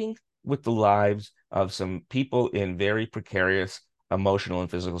playing with the lives of some people in very precarious emotional and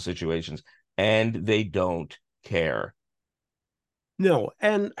physical situations, and they don't care. No,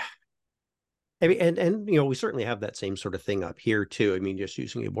 and I mean, and we certainly have that same sort of thing up here too. I mean, just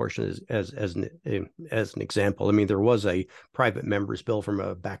using abortion as an example. I mean, there was a private member's bill from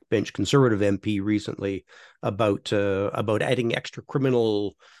a backbench conservative MP recently about adding extra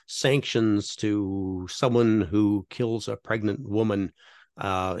criminal sanctions to someone who kills a pregnant woman,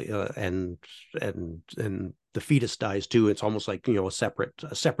 and the fetus dies too. It's almost like a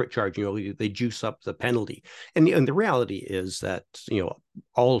separate charge. They juice up the penalty, and the reality is that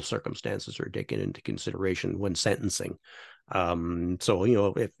all circumstances are taken into consideration when sentencing.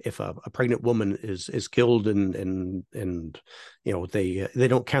 So if a pregnant woman is killed and they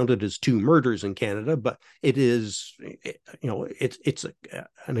don't count it as two murders in Canada, but it is it's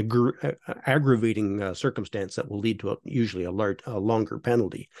an aggravating circumstance that will lead to usually a longer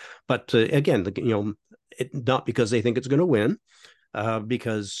penalty. But again, not because they think it's going to win,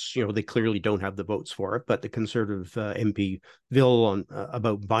 because they clearly don't have the votes for it. But the Conservative MP bill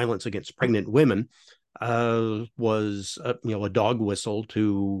about violence against pregnant women was a dog whistle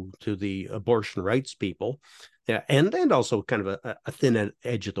to the abortion rights people, and also kind of a thin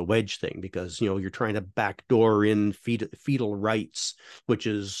edge of the wedge thing, because you're trying to backdoor in fetal rights, which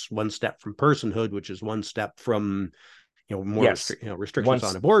is one step from personhood, which is one step from more restrictions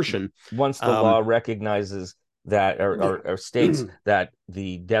on abortion. Once the law recognizes that or states that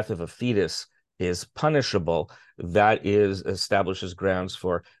the death of a fetus is punishable, that establishes grounds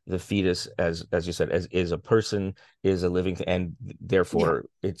for the fetus, as you said, as is a person, is a living thing, and therefore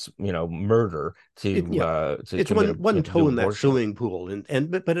it's murder to it's one toe in that swimming pool,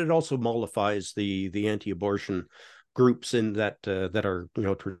 but it also mollifies the anti-abortion groups in that are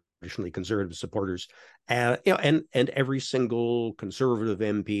traditionally conservative supporters, and every single conservative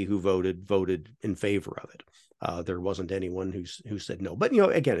MP who voted in favor of it. There wasn't anyone who said no. But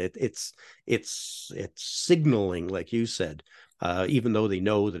again, it's signaling, like you said, even though they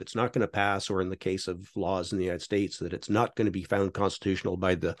know that it's not going to pass, or in the case of laws in the United States, that it's not going to be found constitutional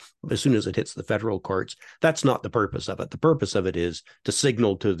as soon as it hits the federal courts. That's not the purpose of it. The purpose of it is to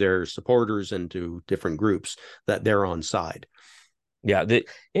signal to their supporters and to different groups that they're on side. Yeah, the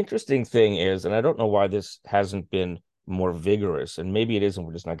interesting thing is, and I don't know why this hasn't been more vigorous, and maybe it isn't,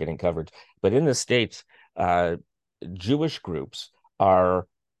 we're just not getting coverage, but in the States, uh, Jewish groups are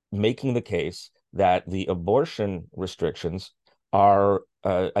making the case that the abortion restrictions are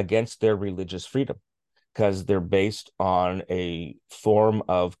against their religious freedom because they're based on a form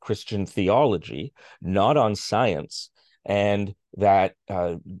of Christian theology, not on science, and that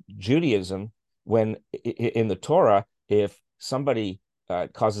Judaism, when in the Torah, if somebody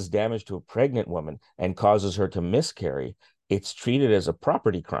causes damage to a pregnant woman and causes her to miscarry, it's treated as a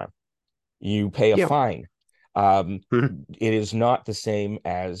property crime. You pay a Yeah. fine. It is not the same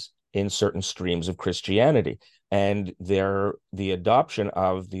as in certain streams of Christianity. And the adoption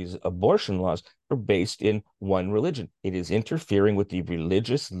of these abortion laws are based in one religion. It is interfering with the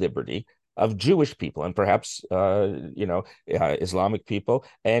religious liberty of Jewish people and perhaps Islamic people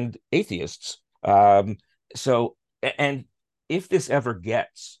and atheists. So, and if this ever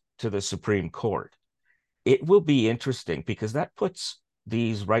gets to the Supreme Court, it will be interesting because that puts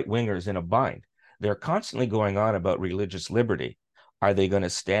these right wingers in a bind. They're constantly going on about religious liberty. Are they going to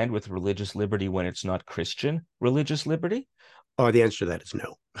stand with religious liberty when it's not Christian religious liberty? Oh, the answer to that is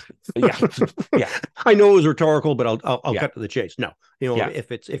no. Yeah, yeah, I know it was rhetorical, but I'll yeah, cut to the chase. No, yeah.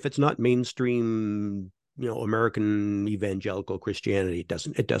 if it's not mainstream, American evangelical Christianity, it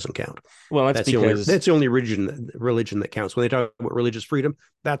doesn't count. Well, that's That's the only because that's the only religion that counts. When they talk about religious freedom,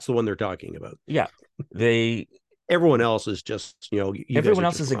 that's the one they're talking about. yeah, they Everyone else is just, you guys everyone are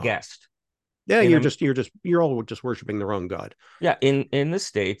else just is a wrong. guest. Yeah, In you're all just worshiping the wrong God. Yeah, in the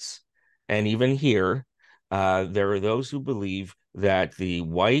States and even here, there are those who believe that the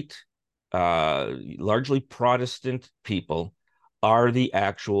white, largely Protestant people are the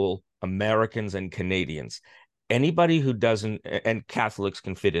actual Americans and Canadians. Anybody who doesn't, and Catholics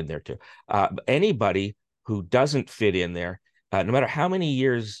can fit in there too. Anybody who doesn't fit in there, no matter how many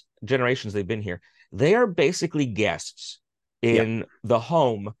years, generations they've been here, they are basically guests Yeah, in the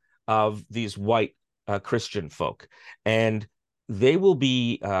home of these white Christian folk. And they will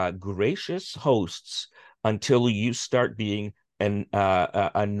be gracious hosts until you start being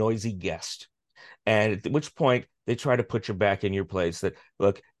a noisy guest. And at which point they try to put you back in your place that,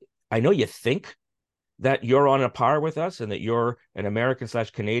 look, I know you think that you're on a par with us and that you're an American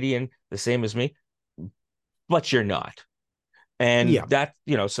slash Canadian, the same as me, but you're not. And yeah, that,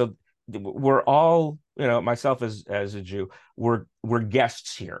 so we're all, myself as a Jew, we're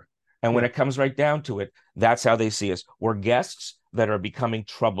guests here. And when yeah. it comes right down to it, that's how they see us. We're guests that are becoming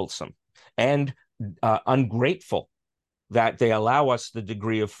troublesome and ungrateful that they allow us the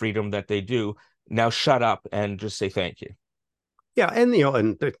degree of freedom that they do. Now shut up and just say thank you. Yeah, and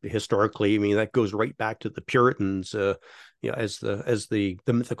historically, I mean, that goes right back to the Puritans, as the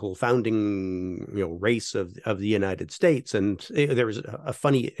mythical founding race of the United States. And there was a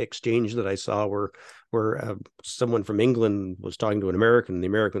funny exchange that I saw where someone from England was talking to an American, and the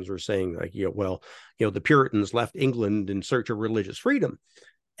Americans were saying like, the Puritans left England in search of religious freedom,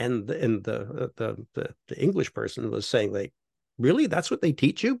 and the English person was saying like, really, that's what they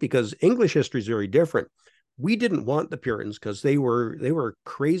teach you? Because English history is very different. We didn't want the Puritans because they were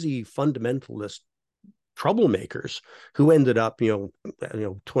crazy fundamentalist troublemakers who ended up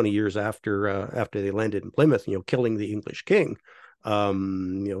 20 years after they landed in Plymouth killing the English king.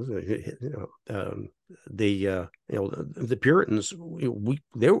 The Puritans,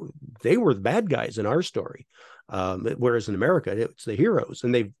 they were the bad guys in our story, whereas in America it's the heroes,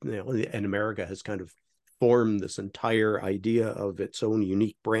 and and America has kind of formed this entire idea of its own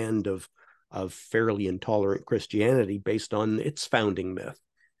unique brand of fairly intolerant Christianity based on its founding myth.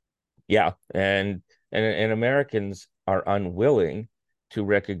 Yeah, and Americans are unwilling to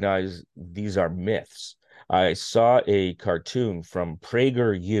recognize these are myths. I saw a cartoon from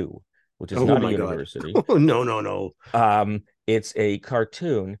PragerU, which is Oh not a my God. university. Oh, no, no, no. It's a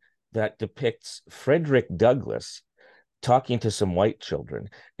cartoon that depicts Frederick Douglass talking to some white children,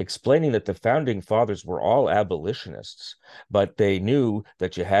 explaining that the founding fathers were all abolitionists, but they knew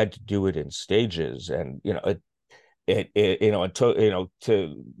that you had to do it in stages, and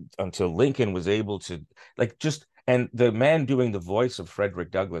until Lincoln was able to and the man doing the voice of Frederick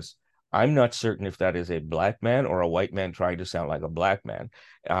Douglass, I'm not certain if that is a black man or a white man trying to sound like a black man.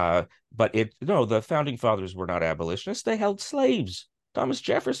 But the founding fathers were not abolitionists. They held slaves. Thomas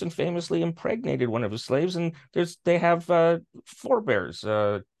Jefferson famously impregnated one of his slaves, and they have forebears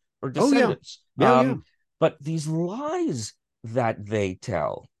or Oh yeah. descendants. Yeah, yeah. But these lies that they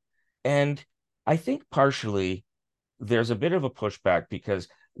tell, and I think partially there's a bit of a pushback because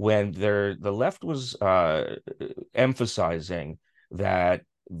when the left was emphasizing that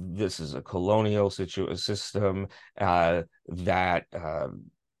this is a colonial system, that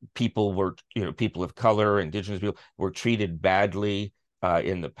people were, people of color, indigenous people were treated badly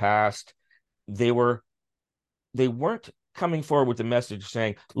in the past. They were they weren't coming forward with the message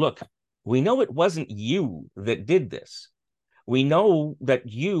saying, look, we know it wasn't you that did this. We know that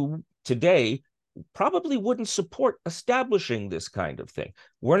you today probably wouldn't support establishing this kind of thing.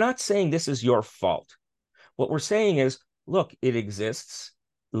 We're not saying this is your fault. What we're saying is, look, it exists.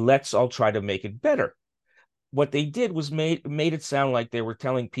 Let's all try to make it better. What they did was made it sound like they were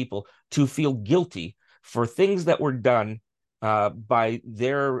telling people to feel guilty for things that were done by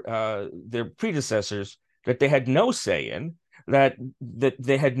their predecessors that they had no say in, that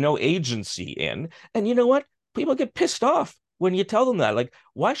they had no agency in. And you know what? People get pissed off when you tell them that. Like,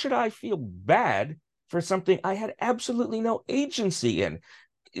 why should I feel bad for something I had absolutely no agency in?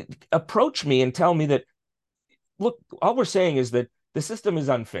 Approach me and tell me that, look, all we're saying is that the system is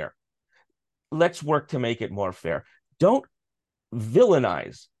unfair. Let's work to make it more fair. Don't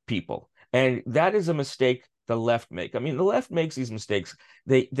villainize people. And that is a mistake the left make. I mean, the left makes these mistakes.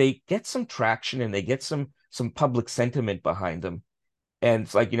 They get some traction and they get some public sentiment behind them. And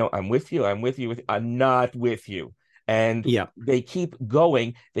it's like, I'm with you. I'm not with you. And Yeah, they keep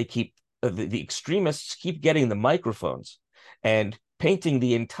going. They keep the extremists keep getting the microphones and painting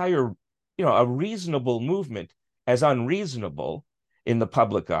the entire, a reasonable movement as unreasonable in the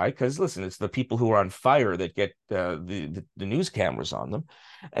public eye. Because listen, it's the people who are on fire that get the news cameras on them,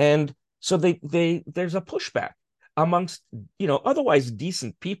 and so there's a pushback amongst otherwise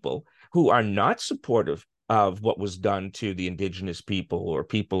decent people who are not supportive of what was done to the indigenous people or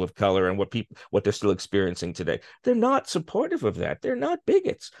people of color and what they're still experiencing today. They're not supportive of that. They're not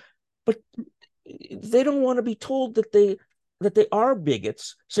bigots, but they don't want to be told that they are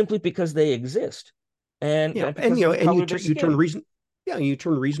bigots simply because they exist. And yeah, because and of the color you of their you turn skin. you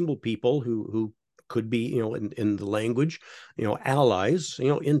turn reasonable people who could be, in the language, allies,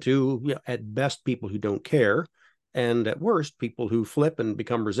 into, at best, people who don't care, and at worst, people who flip and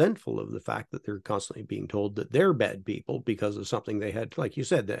become resentful of the fact that they're constantly being told that they're bad people because of something they had, like you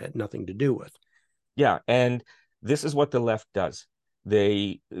said, that had nothing to do with. Yeah, and this is what the left does.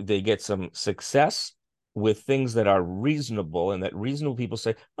 They get some success with things that are reasonable, and that reasonable people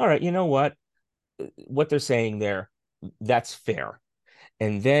say, all right, you know what they're saying there, that's fair.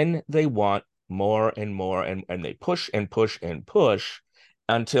 And then they want more and more, and they push and push and push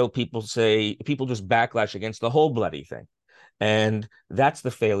until people just backlash against the whole bloody thing. And that's the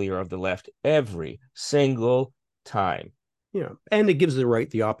failure of the left every single time. And it gives the right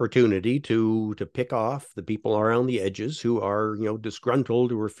the opportunity to pick off the people around the edges who are,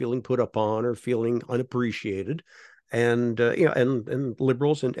 disgruntled, who are feeling put upon or feeling unappreciated. And and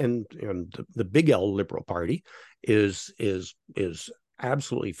liberals and the big L Liberal Party is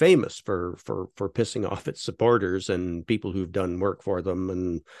absolutely famous for pissing off its supporters and people who've done work for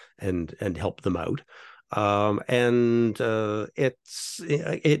them and helped them out. And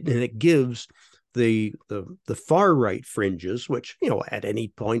it gives the far right fringes, which at any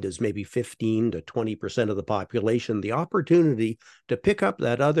point is maybe 15 to 20% of the population, the opportunity to pick up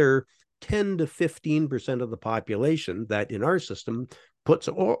that other 10 to 15% of the population that in our system puts,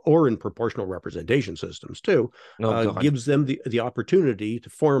 or in proportional representation systems too, No, God. gives them the opportunity to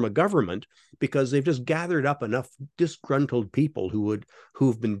form a government, because they've just gathered up enough disgruntled people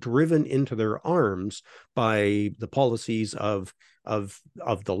who've been driven into their arms by the policies of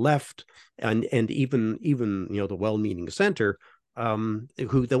the left and even the well-meaning center,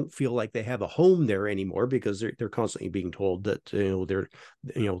 who don't feel like they have a home there anymore, because they're constantly being told that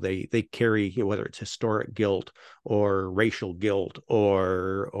they carry, whether it's historic guilt or racial guilt,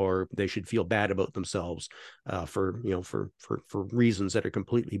 or they should feel bad about themselves for reasons that are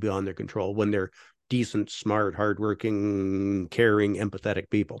completely beyond their control, when they're decent, smart, hardworking, caring, empathetic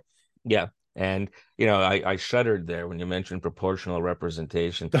people. Yeah. And I shuddered there when you mentioned proportional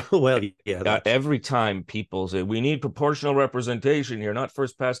representation. Well, yeah, that's Every time people say we need proportional representation, you're not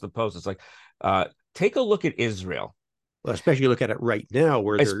first past the post. It's like, take a look at Israel, well, especially look at it right now,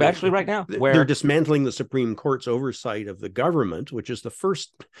 where especially right now, they're where dismantling the Supreme Court's oversight of the government, which is the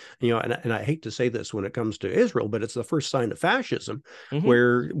first, and I hate to say this when it comes to Israel, but it's the first sign of fascism,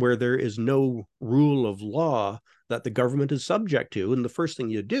 mhm, where there is no rule of law that the government is subject to, and the first thing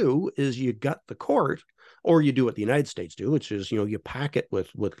you do is you gut the court, or you do what the United States do, which is you pack it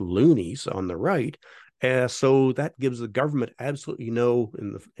with loonies on the right. So that gives the government absolutely no,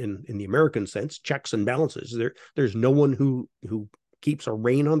 in the American sense, checks and balances. There's no one who keeps a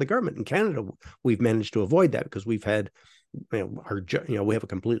rein on the government. In Canada, we've managed to avoid that because we've had we have a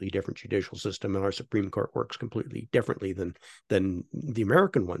completely different judicial system, and our Supreme Court works completely differently than the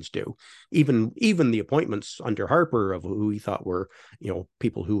American ones do. Even the appointments under Harper of who he thought were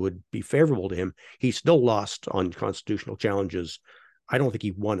people who would be favorable to him, he still lost on constitutional challenges. I don't think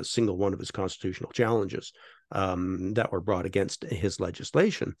he won a single one of his constitutional challenges that were brought against his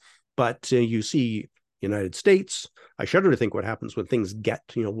legislation. But you see United States, I shudder to think what happens when things get,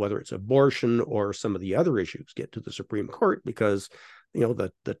 whether it's abortion or some of the other issues get to the Supreme Court, because,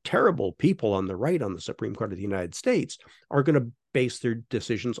 the terrible people on the right on the Supreme Court of the United States are going to base their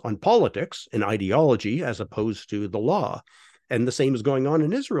decisions on politics and ideology as opposed to the law. And the same is going on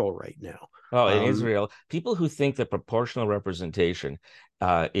in Israel right now. Oh, in Israel, people who think that proportional representation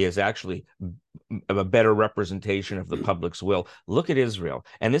is actually a better representation of the public's will, look at Israel.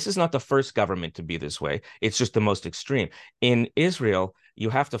 And this is not the first government to be this way. It's just the most extreme. In Israel, you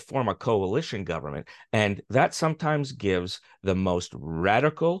have to form a coalition government, and that sometimes gives the most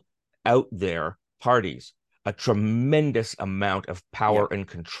radical, out there parties a tremendous amount of power and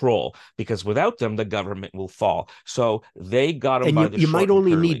control, because without them, the government will fall. So they got them by the you short might and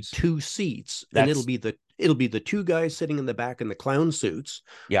only curlies. need 2 seats, and it'll be the 2 guys sitting in the back in the clown suits,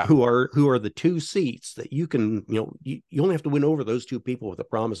 who are the 2 seats that you can, you only have to win over those 2 people with a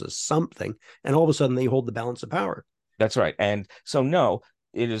promise of something, and all of a sudden they hold the balance of power. That's right. And so no,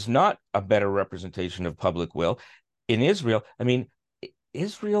 it is not a better representation of public will. In Israel, I mean,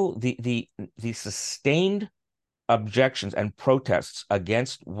 Israel, the sustained objections and protests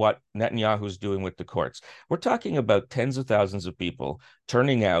against what Netanyahu's doing with the courts. We're talking about tens of thousands of people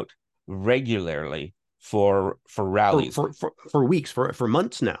turning out regularly for rallies for weeks, for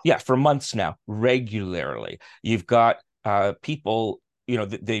months now. Yeah, for months now, regularly. You've got people,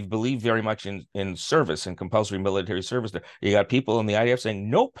 they believe very much in service and compulsory military service. There, you got people in the IDF saying,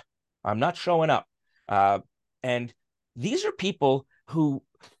 "Nope, I'm not showing up," and these are people who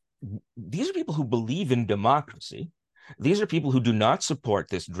believe in democracy. These are people who do not support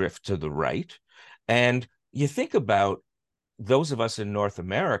this drift to the right. And you think about those of us in North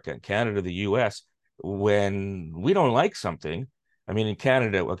America, Canada, the US, when we don't like something. I mean, in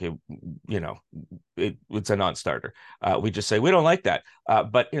Canada, okay, it's a non-starter. We just say, we don't like that.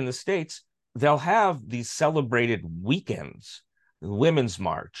 But in the States, they'll have these celebrated weekends, Women's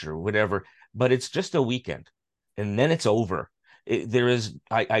March or whatever, but it's just a weekend. And then it's over.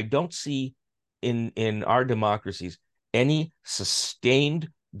 I don't see in our democracies any sustained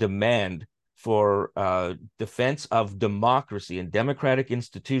demand for defense of democracy and democratic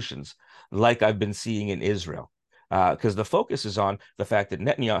institutions like I've been seeing in Israel, because the focus is on the fact that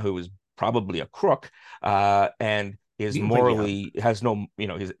Netanyahu is probably a crook and is morally has no,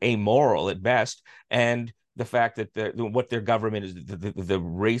 is amoral at best, and the fact that what their government is, the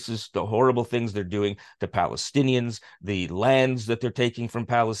racist, the horrible things they're doing to Palestinians, the lands that they're taking from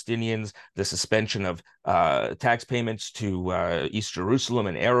Palestinians, the suspension of tax payments to East Jerusalem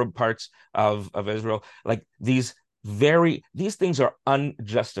and Arab parts of Israel. Like these things are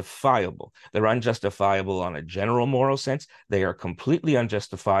unjustifiable. They're unjustifiable on a general moral sense. They are completely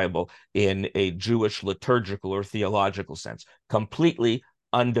unjustifiable in a Jewish liturgical or theological sense. Completely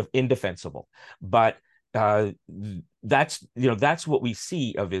indefensible. But that's what we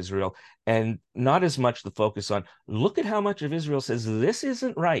see of Israel, and not as much the focus on look at how much of Israel says this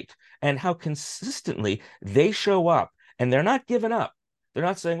isn't right, and how consistently they show up, and they're not giving up. They're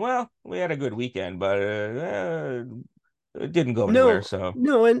not saying, well, we had a good weekend, but it didn't go anywhere.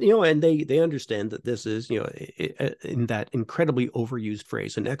 And they understand that this is, in that incredibly overused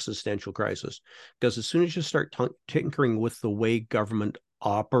phrase, an existential crisis, because as soon as you start tinkering with the way government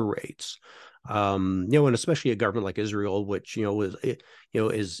operates, and especially a government like Israel, which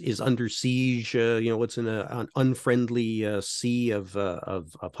is under siege, it's in an unfriendly sea of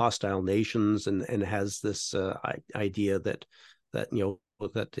hostile nations, and has this idea that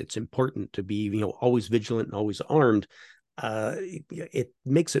it's important to be always vigilant and always armed. It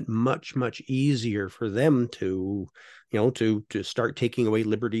makes it much easier for them to start taking away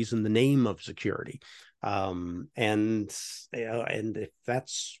liberties in the name of security. And if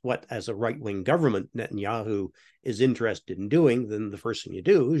that's what, as a right-wing government, Netanyahu is interested in doing, then the first thing you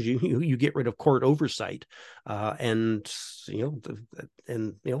do is you get rid of court oversight, and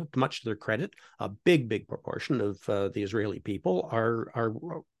much to their credit, a big proportion of the Israeli people are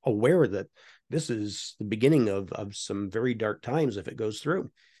aware that this is the beginning of some very dark times if it goes through.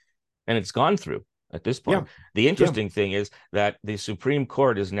 And it's gone through at this point. The interesting thing is that the Supreme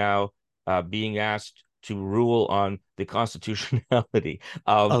Court is now being asked to rule on the constitutionality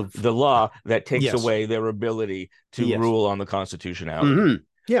of the law that takes away their ability to rule on the constitutionality.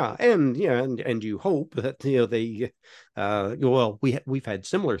 Yeah, and you hope that they well we've had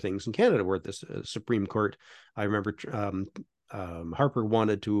similar things in Canada where this Supreme Court. I remember Harper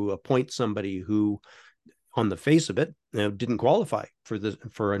wanted to appoint somebody who, on the face of it, didn't qualify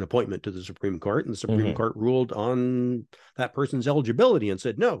for an appointment to the Supreme Court, and the Supreme Mm-hmm. Court ruled on that person's eligibility and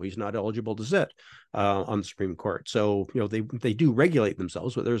said no, he's not eligible to sit on the Supreme Court. So they do regulate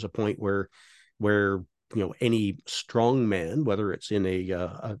themselves, but there's a point where any strong man, whether it's in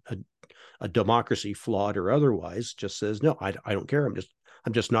a democracy, flawed or otherwise, just says no, I don't care.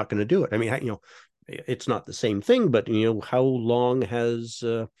 I'm just not going to do it. I mean, it's not the same thing, but how long has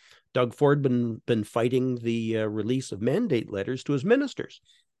Doug Ford been fighting the release of mandate letters to his ministers?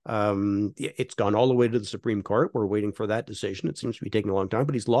 It's gone all the way to the Supreme Court. We're waiting for that decision. It seems to be taking a long time,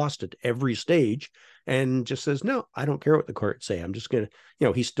 but he's lost at every stage and just says, no, I don't care what the court say. I'm just going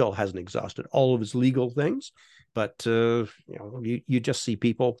to, he still hasn't exhausted all of his legal things. But you just see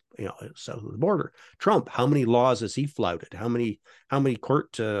people, south of the border. Trump, how many laws has he flouted? How many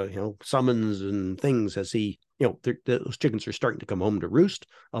court summons and things has he? Those chickens are starting to come home to roost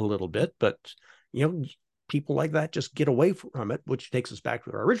a little bit, but people like that just get away from it, which takes us back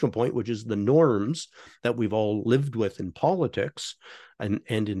to our original point, which is the norms that we've all lived with in politics and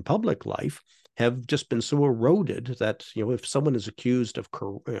in public life have just been so eroded that if someone is accused of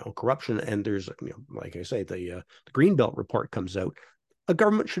corruption, and there's like I say, the Greenbelt report comes out, a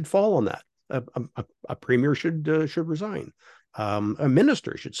government should fall on that. A premier should resign. A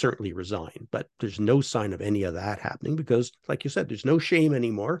minister should certainly resign, but there's no sign of any of that happening because, like you said, there's no shame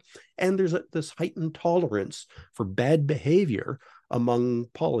anymore, and there's this heightened tolerance for bad behavior among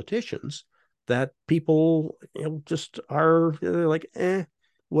politicians that people just are like,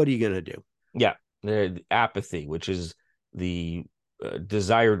 what are you going to do? Yeah, the apathy, which is the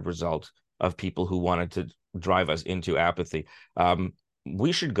desired result of people who wanted to drive us into apathy.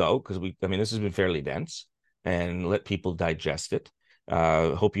 We should go because this has been fairly dense, and let people digest it.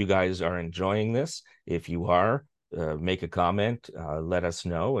 Hope you guys are enjoying this. If you are, make a comment, let us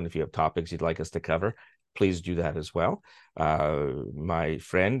know. And if you have topics you'd like us to cover, please do that as well. My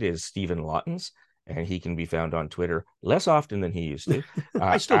friend is Stephen Lautens, and he can be found on Twitter less often than he used to.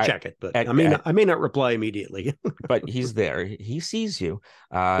 I still check it, but I may not reply immediately. But he's there. He sees you.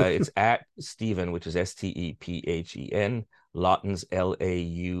 It's at Stephen, which is Stephen, Lautens,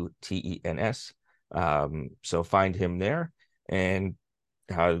 Lautens. So find him there, and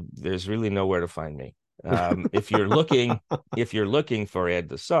there's really nowhere to find me. If you're looking for Ed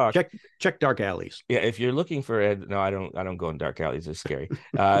the Sock, check dark alleys. Yeah, if you're looking for Ed, no, I don't go in dark alleys. It's scary.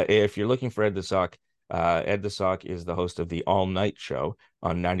 If you're looking for Ed the Sock, Ed the Sock is the host of the All Night Show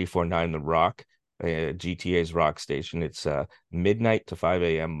on 94.9 The Rock, GTA's rock station. It's midnight to 5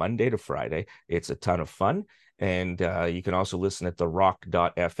 a.m. Monday to Friday. It's a ton of fun, and you can also listen at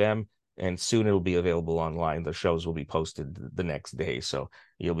therock.fm. And soon it'll be available online. The shows will be posted the next day, so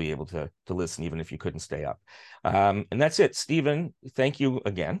you'll be able to listen even if you couldn't stay up. And that's it. Stephen, thank you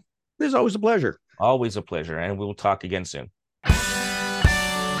again. It's always a pleasure. Always a pleasure, and we'll talk again soon.